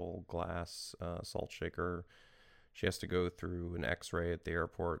her little glass salt shaker. She has to go through an x-ray at the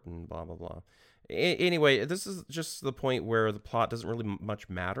airport and blah, blah, blah. Anyway, this is just the point where the plot doesn't really much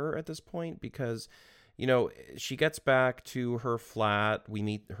matter at this point, because, she gets back to her flat. We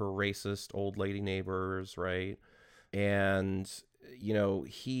meet her racist old lady neighbors, right? And,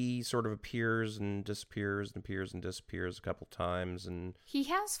 he sort of appears and disappears and appears and disappears a couple times. And he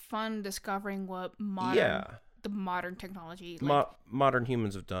has fun discovering what the modern technology, modern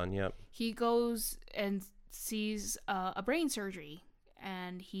humans have done. Yep. He goes and sees a brain surgery,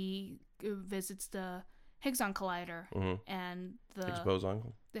 and he visits the Higgs-on collider and the Higgs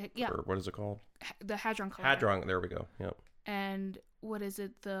boson. Or what is it called? The Hadron Collider. Hadron. There we go. Yep. And what is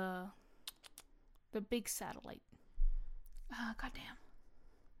it? The big satellite. Goddamn.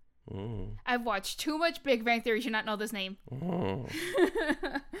 I've watched too much Big Bang Theory to not know this name.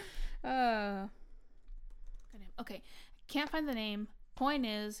 Goddamn. Okay, can't find the name. Point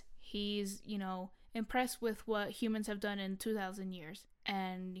is, he's impressed with what humans have done in 2,000 years,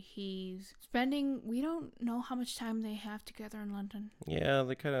 and he's spending, we don't know how much time they have together in London. Yeah,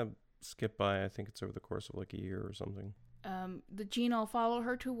 they kind of skip by. I think it's over the course of like a year or something. The Gene will follow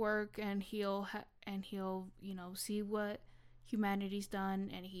her to work, and he'll see what humanity's done,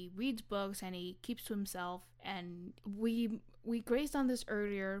 and he reads books, and he keeps to himself. And we grazed on this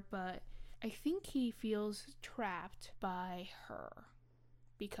earlier, but I think he feels trapped by her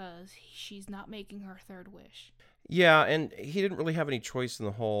because she's not making her third wish. Yeah, and he didn't really have any choice in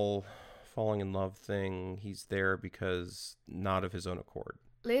the whole falling in love thing. He's there because not of his own accord.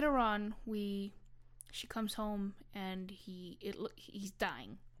 Later on, she comes home and he's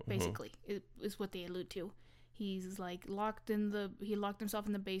dying. Basically, is what they allude to. He's like he locked himself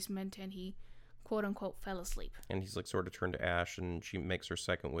in the basement, and he quote unquote fell asleep. And he's like sort of turned to ash, and she makes her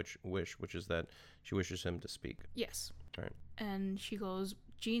second wish, which is that she wishes him to speak. Yes. Right. And she goes,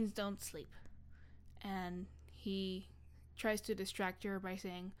 "Genes don't sleep," and he tries to distract her by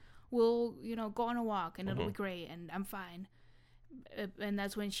saying, "We'll go on a walk, and it'll be great, and I'm fine." And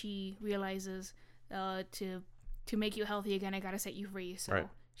that's when she realizes, to make you healthy again, I gotta set you free. So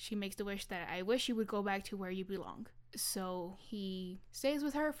she makes the wish that I wish you would go back to where you belong. So he stays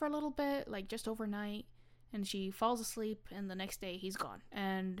with her for a little bit, like just overnight, and she falls asleep, and the next day he's gone.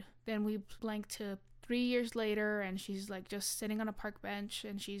 And then we blank to 3 years later, and she's like just sitting on a park bench,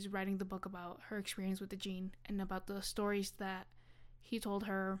 and she's writing the book about her experience with the Gene and about the stories that he told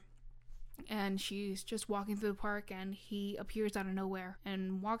her. And she's just walking through the park, and he appears out of nowhere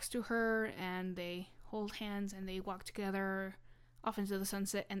and walks to her, and they hold hands, and they walk together off into the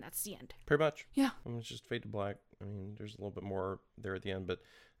sunset, and that's the end. Pretty much. Yeah. I mean, it's just fade to black. I mean, there's a little bit more there at the end, but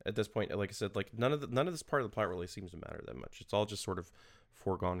at this point, like I said, like none of this part of the plot really seems to matter that much. It's all just sort of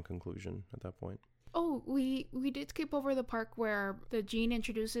foregone conclusion at that point. Oh, we did skip over the part where the Gene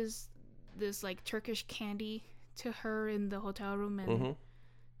introduces this like Turkish candy to her in the hotel room, and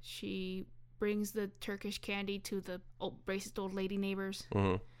she brings the Turkish candy to the racist old lady neighbors.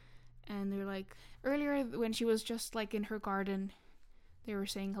 And they're like, earlier when she was just like in her garden, they were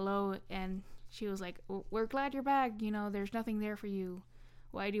saying hello, and she was like, "We're glad you're back. There's nothing there for you.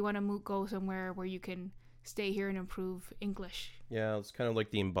 Why do you want to go somewhere where you can stay here and improve English?" Yeah, it's kind of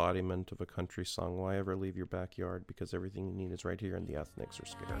like the embodiment of a country song. Why ever leave your backyard? Because everything you need is right here, and the ethnics are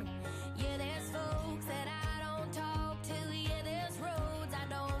scared. Yeah, there's folks that I don't talk to. Yeah, there's roads I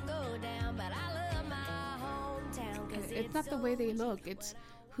don't go down, but I love my hometown. It's not the way they look. It's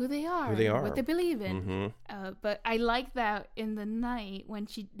who they are. Who they are. What they believe in. But I like that in the night when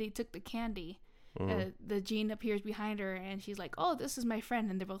they took the candy, the Gene appears behind her, and she's like, "Oh, this is my friend,"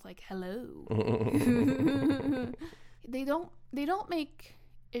 and they're both like, "Hello." They don't make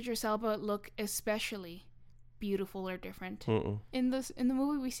Idris Elba look especially beautiful or different. In the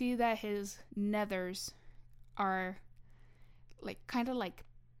movie, we see that his nethers are like kind of like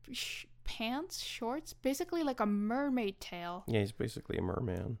shorts, basically like a mermaid tail. Yeah, he's basically a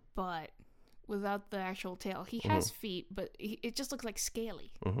merman, but without the actual tail. He has feet, but it just looks like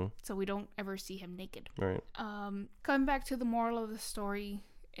scaly. So we don't ever see him naked. Right. Coming back to the moral of the story,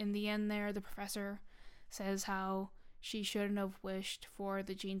 in the end there, the professor says how she shouldn't have wished for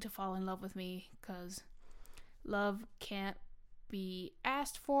the gene to fall in love with me, because love can't be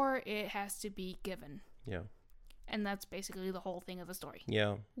asked for, it has to be given. Yeah. And that's basically the whole thing of the story.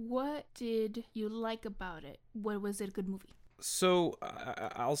 Yeah. What did you like about it? What was it a good movie? So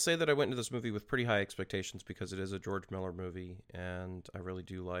I'll say that I went into this movie with pretty high expectations because it is a George Miller movie, and I really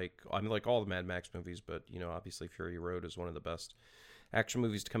do like all the Mad Max movies, but obviously Fury Road is one of the best action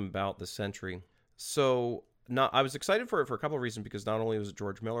movies to come about this century. So I was excited for it for a couple of reasons, because not only was it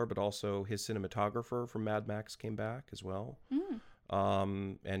George Miller, but also his cinematographer from Mad Max came back as well.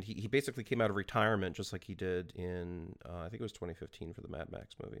 And he basically came out of retirement, just like he did in I think it was 2015 for the Mad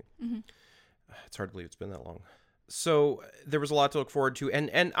Max movie. It's hard to believe it's been that long. So there was a lot to look forward to,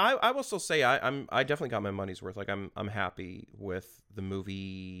 and I will still say I definitely got my money's worth. Like I'm happy with the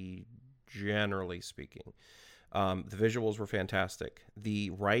movie, generally speaking. The visuals were fantastic. The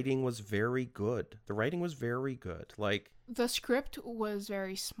writing was very good. Like, the script was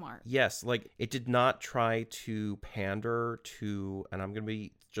very smart. yes, like it did not try to pander to, and I'm gonna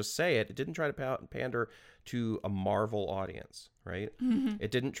just say it didn't try to pander to a Marvel audience, right?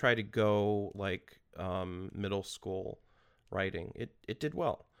 It didn't try to go like middle school writing. It did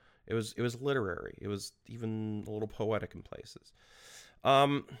well. It was literary. It was even a little poetic in places.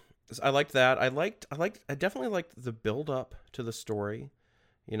 I liked that. I definitely liked the build up to the story,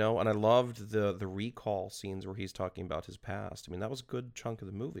 and I loved the recall scenes where he's talking about his past. I mean, that was a good chunk of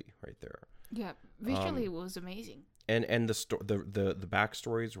the movie right there. Yeah, visually it was amazing. And the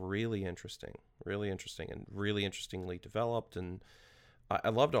backstory is really interesting, and really interestingly developed, and I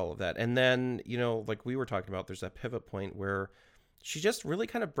loved all of that. And then, like we were talking about, there's that pivot point where she just really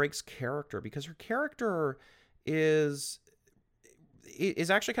kind of breaks character, because her character is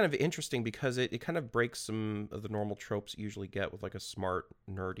actually kind of interesting, because it kind of breaks some of the normal tropes you usually get with like a smart,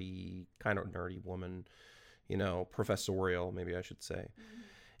 nerdy woman, professorial, maybe I should say.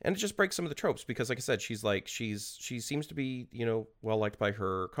 And it just breaks some of the tropes, because like I said, she seems to be, well liked by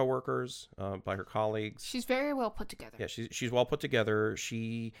her coworkers, by her colleagues. She's very well put together. Yeah, she's well put together.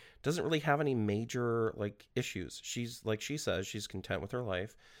 She doesn't really have any major like issues. She's, like she says, she's content with her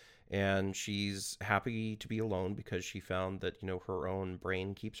life, and she's happy to be alone because she found that, her own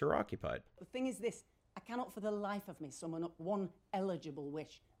brain keeps her occupied. The thing is this, I cannot for the life of me summon up one eligible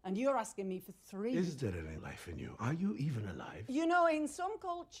wish. And you're asking me for 3. Is there any life in you? Are you even alive? In some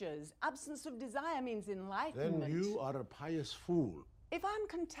cultures, absence of desire means enlightenment. Then you are a pious fool. If I'm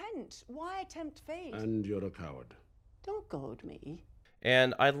content, why tempt fate? And you're a coward. Don't goad me.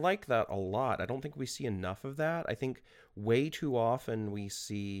 And I like that a lot. I don't think we see enough of that. I think way too often we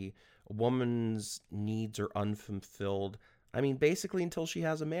see a woman's needs are unfulfilled. I mean, basically until she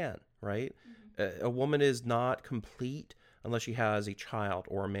has a man, right? A woman is not complete unless she has a child,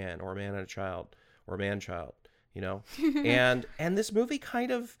 or a man and a child, or a man-child, and this movie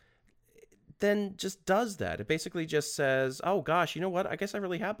kind of then just does that. It basically just says, oh gosh, you know what? I guess I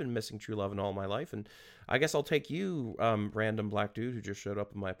really have been missing true love in all my life, and I guess I'll take you, random black dude who just showed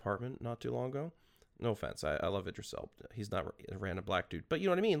up in my apartment not too long ago. No offense, I love Idris Elba. He's not a random black dude, but you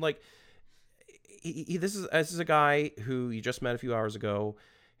know what I mean? Like, this is a guy who you just met a few hours ago.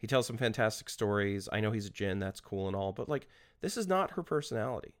 He tells some fantastic stories. I know he's a djinn, that's cool and all, but like, this is not her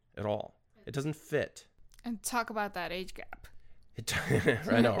personality at all. It doesn't fit. And talk about that age gap.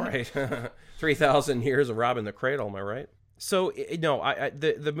 I know, right? 3,000 years of robbing the cradle, am I right? So,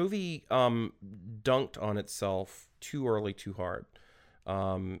 the movie dunked on itself too early, too hard.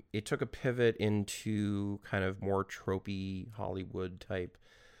 It took a pivot into kind of more tropey Hollywood type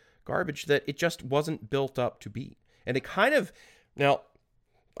garbage that it just wasn't built up to be. And it kind of, now,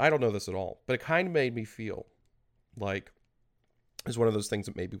 I don't know this at all, but it kind of made me feel like it was one of those things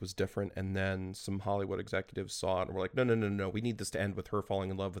that maybe was different, and then some Hollywood executives saw it and were like, no, we need this to end with her falling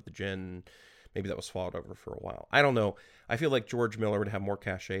in love with the djinn. Maybe that was fought over for a while. I don't know. I feel like George Miller would have more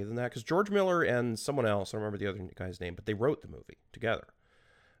cachet than that, because George Miller and someone else, I don't remember the other guy's name, but they wrote the movie together.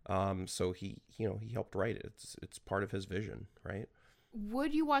 So he helped write it. It's part of his vision, right?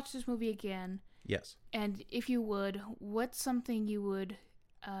 Would you watch this movie again? Yes. And if you would, what's something you would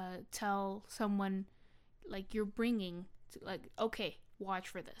tell someone like you're bringing to, like, okay, watch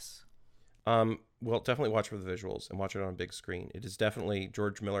for this? Well, definitely watch for the visuals and watch it on a big screen. It is definitely,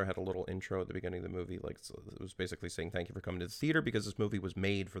 George Miller had a little intro at the beginning of the movie, like, so it was basically saying thank you for coming to the theater, because this movie was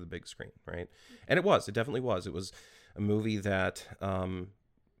made for the big screen, right? And it definitely was. It was a movie that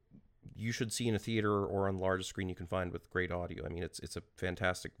you should see in a theater or on the largest screen you can find with great audio. I mean, it's a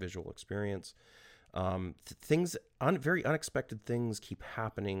fantastic visual experience. Very unexpected things keep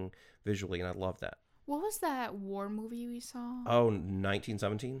happening visually, and I love that. What was that war movie we saw? Oh,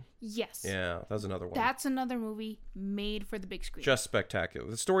 1917? Yes. Yeah, that was another one. That's another movie made for the big screen. Just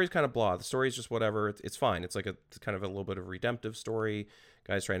spectacular. The story's kind of blah. The story's just whatever. It's fine. It's like it's kind of a little bit of a redemptive story.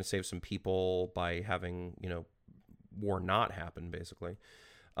 Guys trying to save some people by having, war not happen, basically.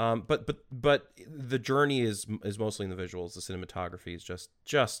 But the journey is mostly in the visuals. The cinematography is just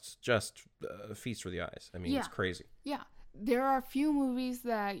a feast for the eyes. I mean, Yeah. it's crazy. Yeah. There are a few movies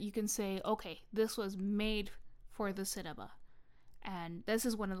that you can say, okay, this was made for the cinema. And this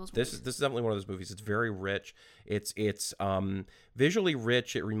is one of those movies. This is definitely one of those movies. It's very rich. It's visually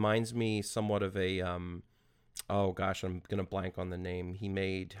rich. It reminds me somewhat of a oh gosh, I'm gonna blank on the name. He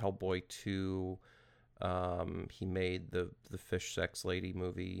made Hellboy 2. He made the fish sex lady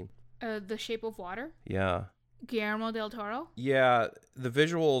movie. The Shape of Water. Yeah. Guillermo del Toro. Yeah, the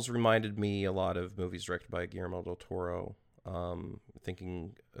visuals reminded me a lot of movies directed by Guillermo del Toro.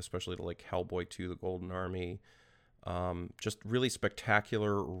 Thinking especially to like Hellboy 2, The Golden Army. Just really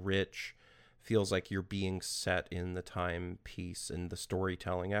spectacular, rich. Feels like you're being set in the timepiece, and the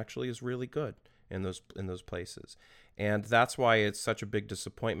storytelling actually is really good in those places. And that's why it's such a big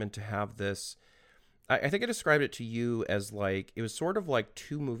disappointment to have this. I think I described it to you as like it was sort of like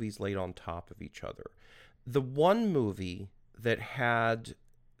two movies laid on top of each other. The one movie that had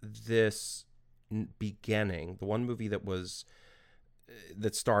this beginning, the one movie that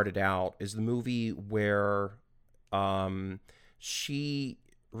started out, is the movie where she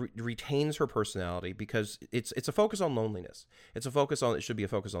retains her personality, because it's a focus on loneliness. It should be a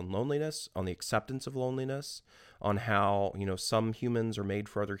focus on loneliness, on the acceptance of loneliness, on how some humans are made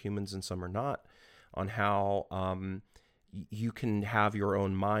for other humans and some are not, on how you can have your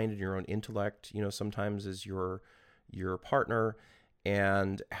own mind and your own intellect, sometimes as your partner,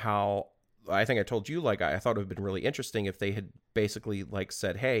 and how I think I told you, like, I thought it would have been really interesting if they had basically like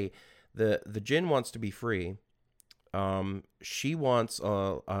said, hey, the Jinn wants to be free. She wants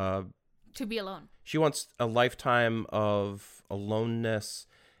to be alone. She wants a lifetime of aloneness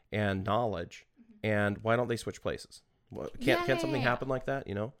and knowledge. And why don't they switch places? Can't something happen like that,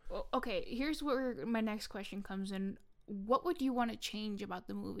 Well, okay, here's where my next question comes in. What would you want to change about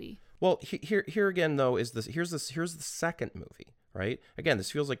the movie? Well, here again though is this. Here's the second movie, right? Again, this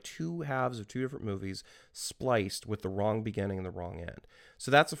feels like two halves of two different movies spliced with the wrong beginning and the wrong end.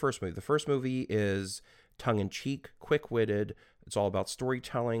 So that's the first movie. The first movie is tongue-in-cheek, quick-witted. It's all about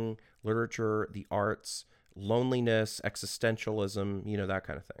storytelling, literature, the arts, loneliness, existentialism, that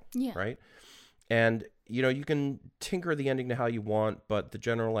kind of thing. Yeah. Right? And, you can tinker the ending to how you want, but the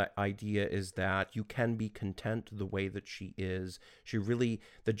general idea is that you can be content the way that she is. The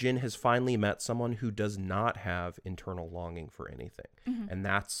Jinn has finally met someone who does not have internal longing for anything. Mm-hmm. And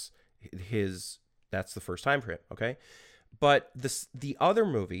that's the first time for him, okay? But the other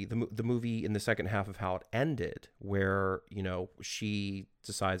movie, the movie in the second half of how it ended, where, she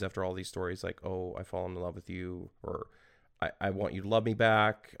decides after all these stories, like, oh, I fall in love with you, or I want you to love me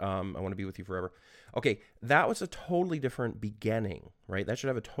back. I want to be with you forever. Okay, that was a totally different beginning, right? That should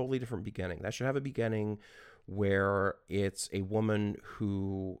have a totally different beginning. That should have a beginning where it's a woman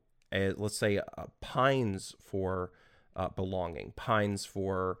who, let's say, pines for belonging, pines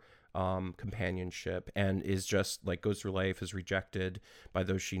for companionship, and is just like goes through life, is rejected by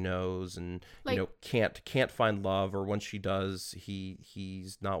those she knows, and can't find love, or once she does,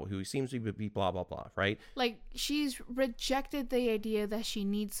 he's not who he seems to be, blah blah blah, right? Like, she's rejected the idea that she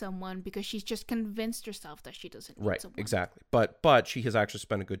needs someone because she's just convinced herself that she doesn't need someone. Exactly. But she has actually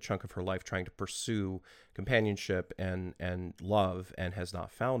spent a good chunk of her life trying to pursue companionship and love, and has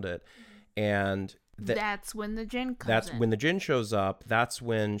not found it. And that's when the Jinn comes That's in. when the Jinn shows up. That's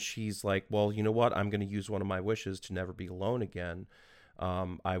when she's like, well, you know what? I'm going to use one of my wishes to never be alone again.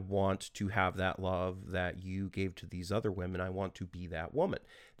 I want to have that love that you gave to these other women. I want to be that woman.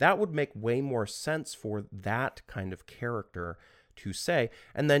 That would make way more sense for that kind of character to say.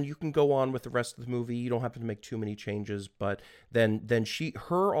 And then you can go on with the rest of the movie. You don't have to make too many changes. But then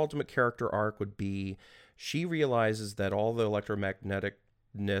her ultimate character arc would be, she realizes that all the electromagnetic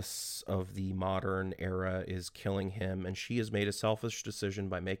of the modern era is killing him, and she has made a selfish decision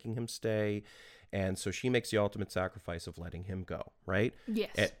by making him stay, and so she makes the ultimate sacrifice of letting him go, right?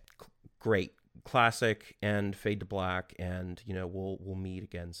 Yes. Great, classic, and fade to black, and we'll meet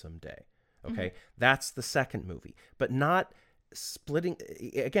again someday. Okay, mm-hmm. That's the second movie, but not splitting.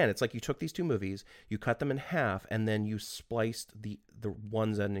 Again, it's like you took these two movies, you cut them in half, and then you spliced the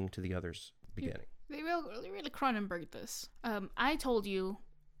one's ending to the other's beginning. They really Cronenberg this. I told you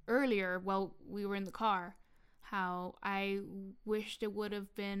earlier while we were in the car how I wished it would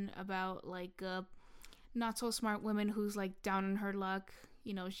have been about like a not so smart woman who's like down on her luck.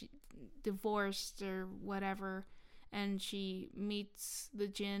 divorced or whatever, and she meets the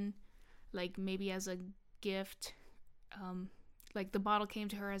djinn, like maybe as a gift. Like the bottle came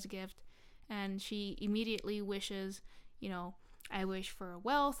to her as a gift, and she immediately wishes, you know, I wish for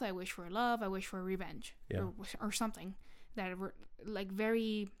wealth, I wish for love, I wish for revenge, or something that were like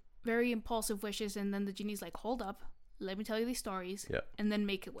very, very impulsive wishes. And then the genie's like, hold up, let me tell you these stories, and then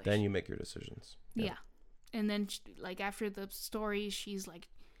make a wish. Then you make your decisions. Yeah. And then, like, after the stories, she's, like,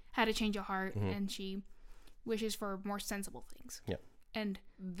 had a change of heart, and she wishes for more sensible things. Yeah. And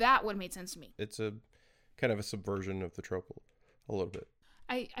that would have made sense to me. It's a kind of a subversion of the trope a little bit.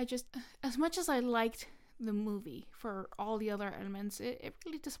 I just, as much as I liked the movie for all the other elements, it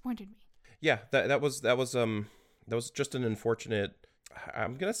really disappointed me. Yeah, that was just an unfortunate.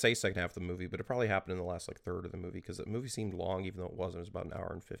 I'm gonna say second half of the movie, but it probably happened in the last like third of the movie, because the movie seemed long, even though it wasn't. It was about an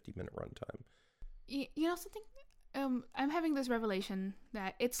hour and 50-minute runtime. You know something? I'm having this revelation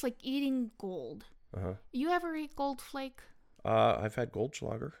that it's like eating gold. You ever eat gold flake? I've had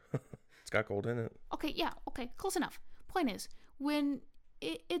Goldschlager. It's got gold in it. Okay, yeah, okay, close enough. Point is, when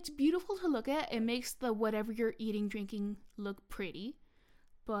it's beautiful to look at, it makes the whatever you're eating, drinking look pretty.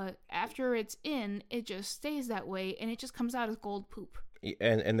 But after it's in, it just stays that way, and it just comes out as gold poop.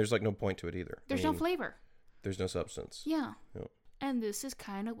 And there's like no point to it either. There's no flavor. There's no substance. Yeah. Yep. And this is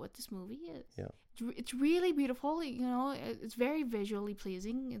kind of what this movie is. Yeah. It's really beautiful, you know, it's very visually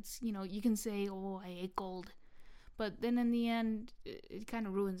pleasing. It's, you know, you can say, oh, I ate gold. But then in the end, it kind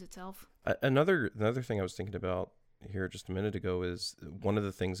of ruins itself. Another thing I was thinking about here just a minute ago is one of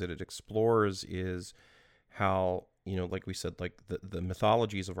the things that it explores is how, you know, like we said, like the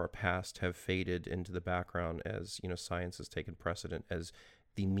mythologies of our past have faded into the background as, you know, science has taken precedent as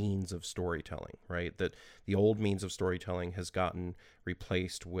the means of storytelling, right? That the old means of storytelling has gotten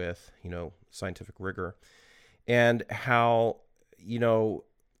replaced with, you know, scientific rigor. And how, you know,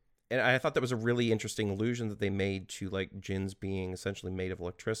 and I thought that was a really interesting allusion that they made to like djinns being essentially made of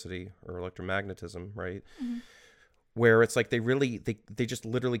electricity or electromagnetism, right? Mm-hmm. Where it's like they just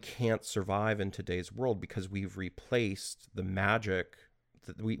literally can't survive in today's world because we've replaced the magic.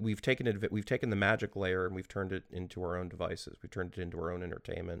 We've taken the magic layer and we've turned it into our own devices. We've turned it into our own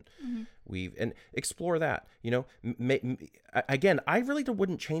entertainment. Mm-hmm. And explore that. You know, again, I really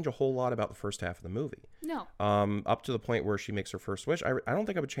wouldn't change a whole lot about the first half of the movie. No. Up to the point where she makes her first wish, I don't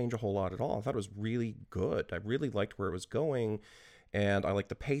think I would change a whole lot at all. I thought it was really good. I really liked where it was going. And I like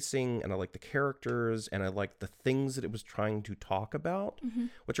the pacing, and I like the characters, and I like the things that it was trying to talk about,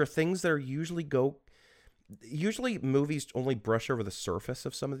 which are things that are usually movies only brush over the surface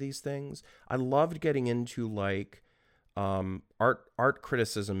of some of these things. I loved getting into like art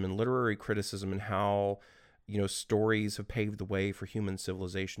criticism and literary criticism and how, you know, stories have paved the way for human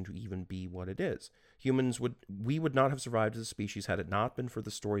civilization to even be what it is. We would not have survived as a species had it not been for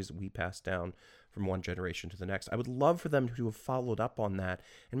the stories that we passed down from one generation to the next. I would love for them to have followed up on that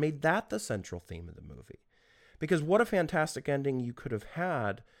and made that the central theme of the movie. Because what a fantastic ending you could have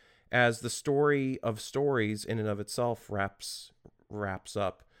had, as the story of stories in and of itself wraps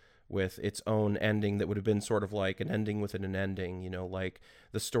up with its own ending that would have been sort of like an ending within an ending, you know, like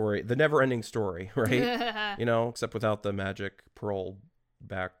the never-ending story, right? You know, except without the magic pearl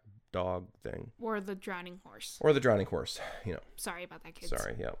back dog thing. Or the drowning horse, you know. Sorry about that, kids.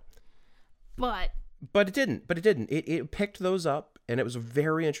 Sorry, yeah. But it didn't. It picked those up, and it was a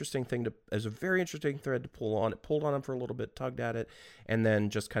very interesting thing thread to pull on. It pulled on them for a little bit, tugged at it, and then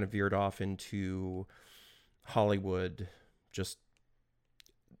just kind of veered off into Hollywood, just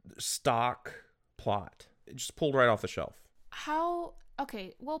stock plot. It just pulled right off the shelf.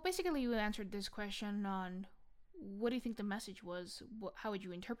 Okay, well, basically you answered this question on what do you think the message was? How would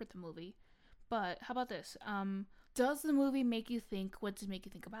you interpret the movie? But how about this? Does the movie make you think? What does it make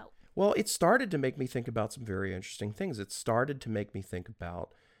you think about? Well, it started to make me think about some very interesting things. It started to make me think about,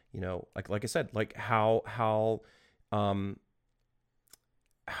 you know, like I said, like how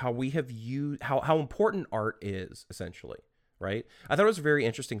we have used how important art is, essentially, right? I thought it was a very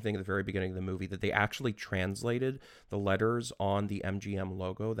interesting thing at the very beginning of the movie that they actually translated the letters on the MGM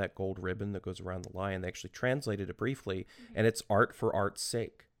logo, that gold ribbon that goes around the lion. They actually translated it briefly, and it's art for art's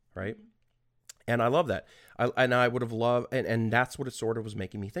sake, right? Mm-hmm. And I love that. I would have loved, and that's what it sort of was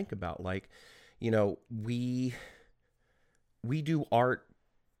making me think about. Like, you know, we do art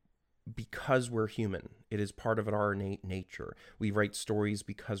because we're human. It is part of our innate nature. We write stories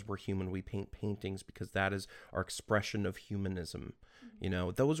because we're human. We paint paintings because that is our expression of humanism. You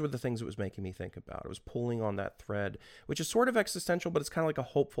know, those were the things it was making me think about. It was pulling on that thread, which is sort of existential, but it's kind of like a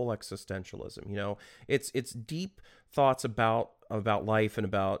hopeful existentialism. You know, it's deep thoughts about life and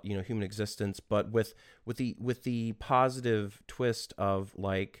about, you know, human existence, but with the positive twist of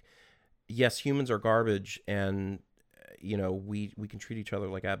like, yes, humans are garbage, and we can treat each other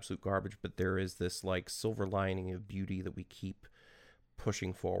like absolute garbage, but there is this like silver lining of beauty that we keep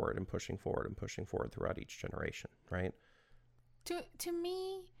pushing forward and pushing forward and pushing forward throughout each generation, right? To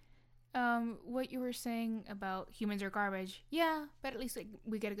me, what you were saying about humans are garbage, yeah, but at least like,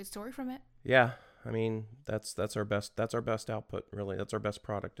 we get a good story from it. Yeah, I mean that's our best output, really. That's our best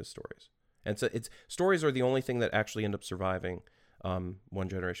product is stories, and it's stories are the only thing that actually end up surviving one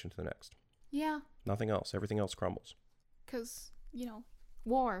generation to the next. Yeah, Nothing else. Everything else crumbles. because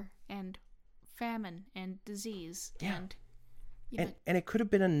war and famine and disease and And it could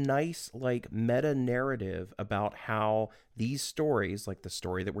have been a nice, like, meta narrative about how these stories, like the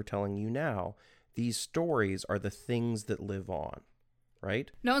story that we're telling you now, these stories are the things that live on,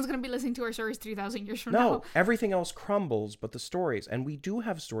 right? no one's gonna be listening to our stories 3,000 years from No, now. everything else crumbles but the stories. And we do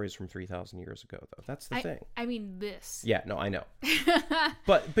have stories from 3,000 years ago, though. That's the thing. I mean this. Yeah, no, I know.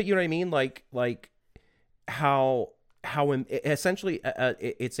 but you know what I mean? Like how essentially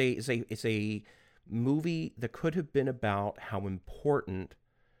it's a movie that could have been about how important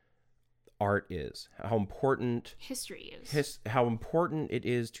art is, how important History is. how important it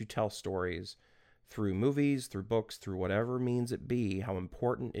is to tell stories through movies, through books, through whatever means it be, how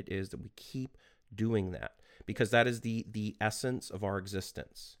important it is that we keep doing that, because that is the essence of our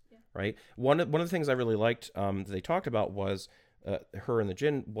existence, right? One of the things I really liked that they talked about was her and the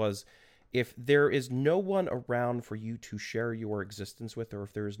Jinn was, if there is no one around for you to share your existence with, or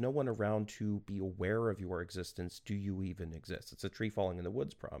if there is no one around to be aware of your existence, do you even exist? It's a tree falling in the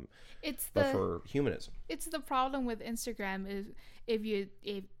woods problem, but for humanism. It's the problem with Instagram is if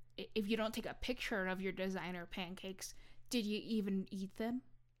you don't take a picture of your designer pancakes, did you even eat them?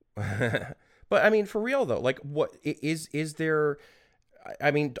 But I mean, for real though, like, what is there?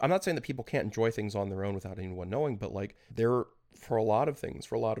 I mean, I'm not saying that people can't enjoy things on their own without anyone knowing, but like, for a lot of things,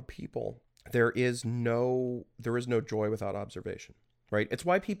 for a lot of people, there is no joy without observation, right? It's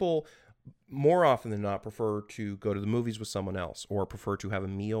why people more often than not prefer to go to the movies with someone else, or prefer to have a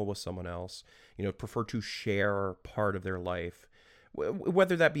meal with someone else, prefer to share part of their life,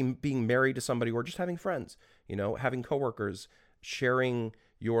 whether that be being married to somebody or just having friends, having coworkers, sharing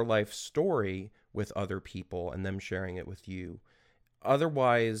your life story with other people and them sharing it with you.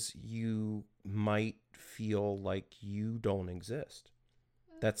 Otherwise, you might feel like you don't exist.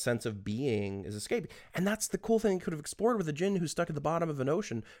 That sense of being is escaping. And that's the cool thing he could have explored with a Jinn who's stuck at the bottom of an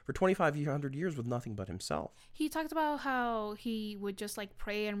ocean for 2,500 years with nothing but himself. He talked about how he would just like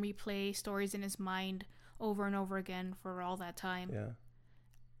pray and replay stories in his mind over and over again for all that time. Yeah.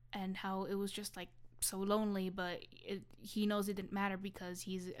 And how it was just like so lonely, but he knows it didn't matter because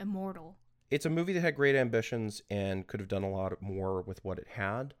he's immortal. It's a movie that had great ambitions and could have done a lot more with what it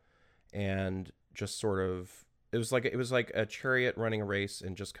had, and just sort of it was like a chariot running a race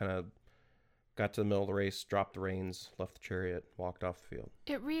and just kind of got to the middle of the race, dropped the reins, left the chariot, walked off the field.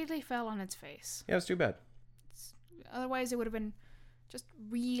 It really fell on its face. Yeah, it's too bad. Otherwise, it would have been just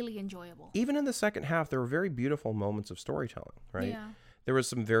really enjoyable. Even in the second half, there were very beautiful moments of storytelling, right? Yeah. There was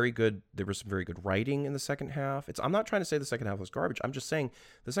some very good writing in the second half. I'm not trying to say the second half was garbage. I'm just saying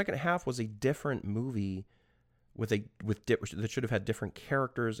the second half was a different movie that should have had different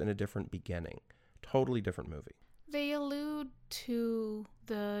characters and a different beginning. Totally different movie. They allude to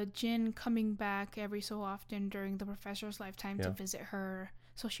the Jinn coming back every so often during the professor's lifetime to visit her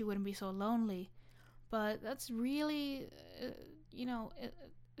so she wouldn't be so lonely. But that's really,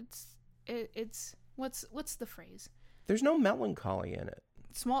 it's what's the phrase? There's no melancholy in it.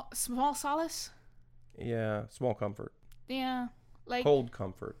 Small solace? Yeah, small comfort. Yeah, like cold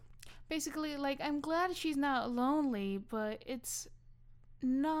comfort. Basically, like, I'm glad she's not lonely, but it's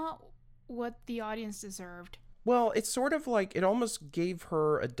not what the audience deserved. Well, it's sort of like it almost gave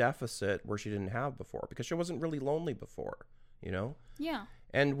her a deficit where she didn't have before, because she wasn't really lonely before, Yeah.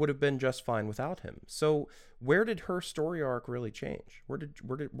 And would have been just fine without him. So where did her story arc really change?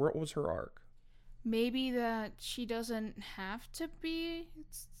 What was her arc? Maybe that she doesn't have to be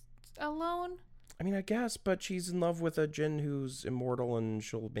alone. I mean, I guess, but she's in love with a Jinn who's immortal, and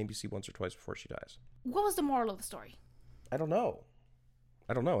she'll maybe see once or twice before she dies. What was the moral of the story? I don't know,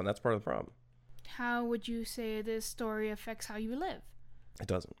 and that's part of the problem. How would you say this story affects how you live? It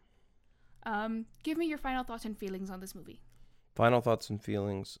doesn't. Give me your final thoughts and feelings on this movie. Final thoughts and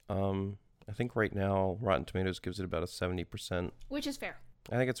feelings. I think right now Rotten Tomatoes gives it about a 70%. Which is fair.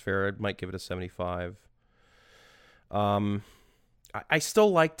 I think it's fair. I might give it a 75. I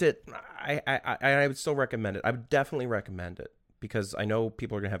still liked it. I would still recommend it. I would definitely recommend it, because I know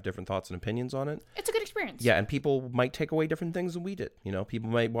people are going to have different thoughts and opinions on it. It's a good experience. Yeah, and people might take away different things than we did. People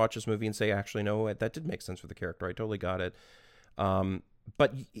might watch this movie and say, actually, no, that did make sense for the character. I totally got it.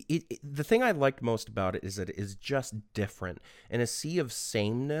 but the thing I liked most about it is that it is just different. In a sea of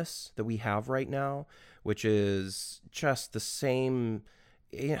sameness that we have right now, which is just the same.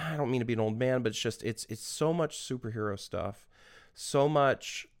 I don't mean to be an old man, but it's so much superhero stuff, so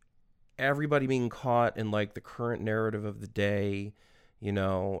much everybody being caught in like the current narrative of the day. You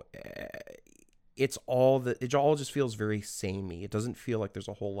know, it all just feels very samey. It doesn't feel like there's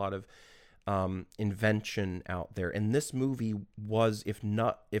a whole lot of invention out there. And this movie was, if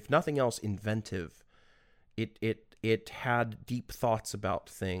nothing else, inventive. It had deep thoughts about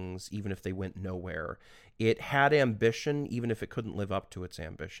things, even if they went nowhere. It had ambition, even if it couldn't live up to its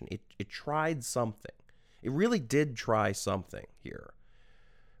ambition. It tried something. It really did try something here.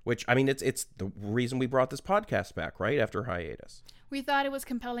 Which, I mean, it's the reason we brought this podcast back, right? After hiatus. We thought it was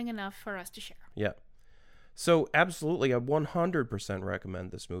compelling enough for us to share. Yeah. So, absolutely, I 100%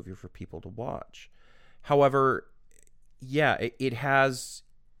 recommend this movie for people to watch. However, yeah, it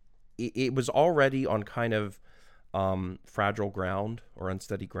was already on kind of fragile ground or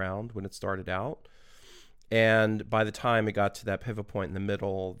unsteady ground when it started out. And by the time it got to that pivot point in the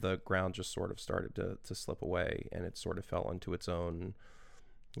middle, the ground just sort of started to slip away, and it sort of fell into its own,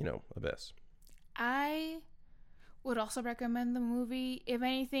 abyss. I would also recommend the movie, if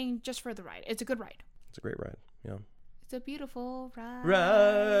anything, just for the ride. It's a good ride. It's a great ride, yeah. It's a beautiful ride.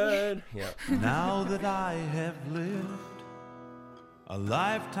 Ride! Yeah. Now that I have lived a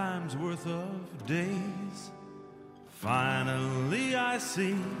lifetime's worth of days, finally I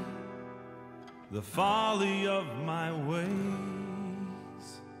see the folly of my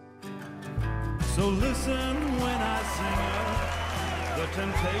ways. So listen when I sing of the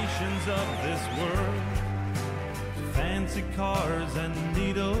temptations of this world, fancy cars and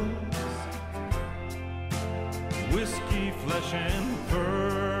needles, whiskey, flesh, and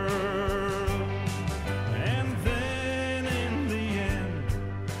pearl. And then in the end,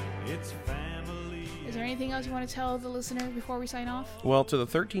 it's family. Is there anything else you want to tell the listener before we sign off? Well, to the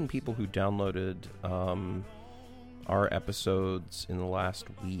 13 people who downloaded our episodes in the last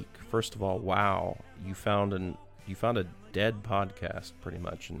week, first of all, wow, you found a dead podcast pretty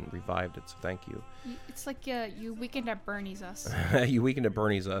much and revived it, so thank you. It's like you weekend at Bernie's us. You weekend at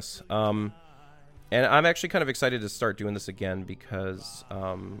Bernie's us. And I'm actually kind of excited to start doing this again because,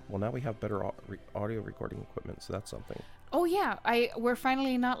 now we have better audio recording equipment, so that's something. Oh yeah, we're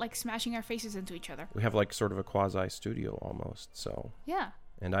finally not like smashing our faces into each other. We have like sort of a quasi studio almost, so. Yeah.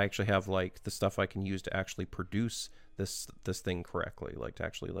 And I actually have like the stuff I can use to actually produce this thing correctly, like to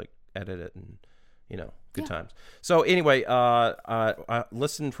actually like edit it and, good times. So anyway,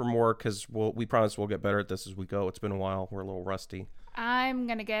 listen for more because we promise we'll get better at this as we go. It's been a while. We're a little rusty. I'm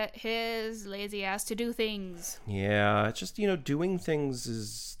gonna get his lazy ass to do things. Yeah, it's just, doing things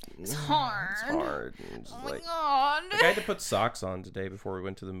is... It's hard. It's hard. It's Oh my god. Like, I had to put socks on today before we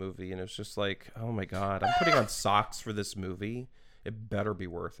went to the movie, and it was just like, oh my god, I'm putting on socks for this movie. It better be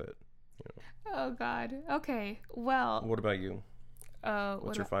worth it. Oh god. Okay. Well. What about you?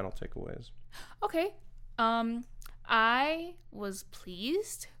 What's your final takeaways? Okay. I was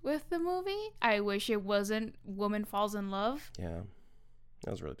pleased with the movie. I wish it wasn't Woman Falls in Love. Yeah. That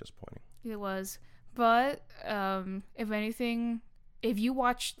was really disappointing. It was. But if anything, if you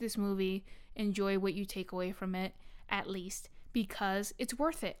watch this movie, enjoy what you take away from it, at least, because it's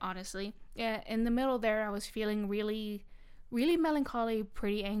worth it, honestly. Yeah, in the middle there, I was feeling really, really melancholy,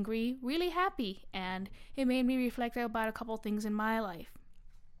 pretty angry, really happy, and it made me reflect about a couple things in my life.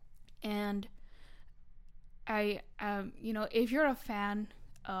 And I, if you're a fan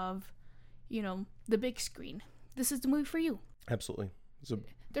of, the big screen, this is the movie for you. Absolutely.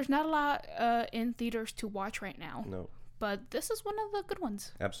 There's not a lot in theaters to watch right now. No. But this is one of the good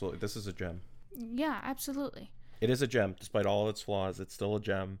ones. Absolutely. This is a gem. Yeah, absolutely. It is a gem. Despite all its flaws, it's still a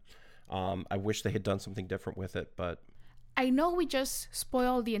gem. I wish they had done something different with it, but... I know we just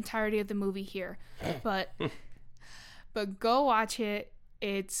spoiled the entirety of the movie here, but go watch it.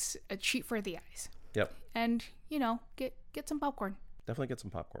 It's a treat for the eyes. Yep. And, get some popcorn. Definitely get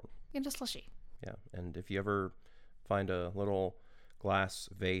some popcorn. Get a slushy. Yeah, and if you ever find a little glass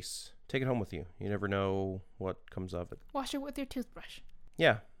vase, take it home with you. You never know what comes of it. Wash it with your toothbrush.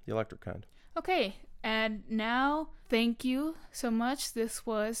 Yeah, the electric kind. Okay, and now, thank you so much. This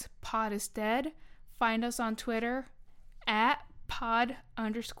was Pod is Dead. Find us on Twitter at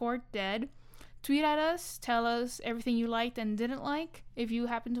pod_dead. Tweet at us. Tell us everything you liked and didn't like. If you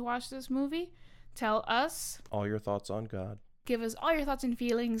happen to watch this movie, tell us. All your thoughts on God. Give us all your thoughts and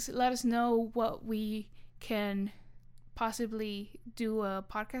feelings. Let us know what we can possibly do a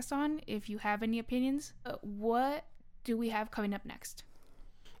podcast on if you have any opinions. What do we have coming up next?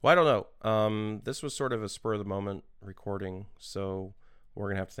 Well, I don't know. This was sort of a spur of the moment recording, so We're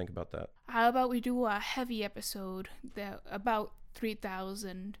going to have to think about that. How about we do a heavy episode about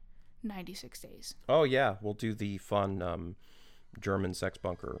 3,096 days? Oh, yeah. We'll do the fun German sex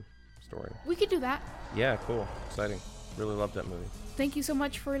bunker story. We could do that. Yeah, cool. Exciting. Really loved that movie. Thank you so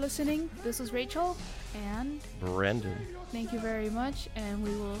much for listening. This is Rachel and Brendan. thank you very much, and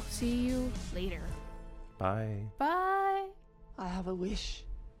we will see you later. Bye. Bye. I have a wish.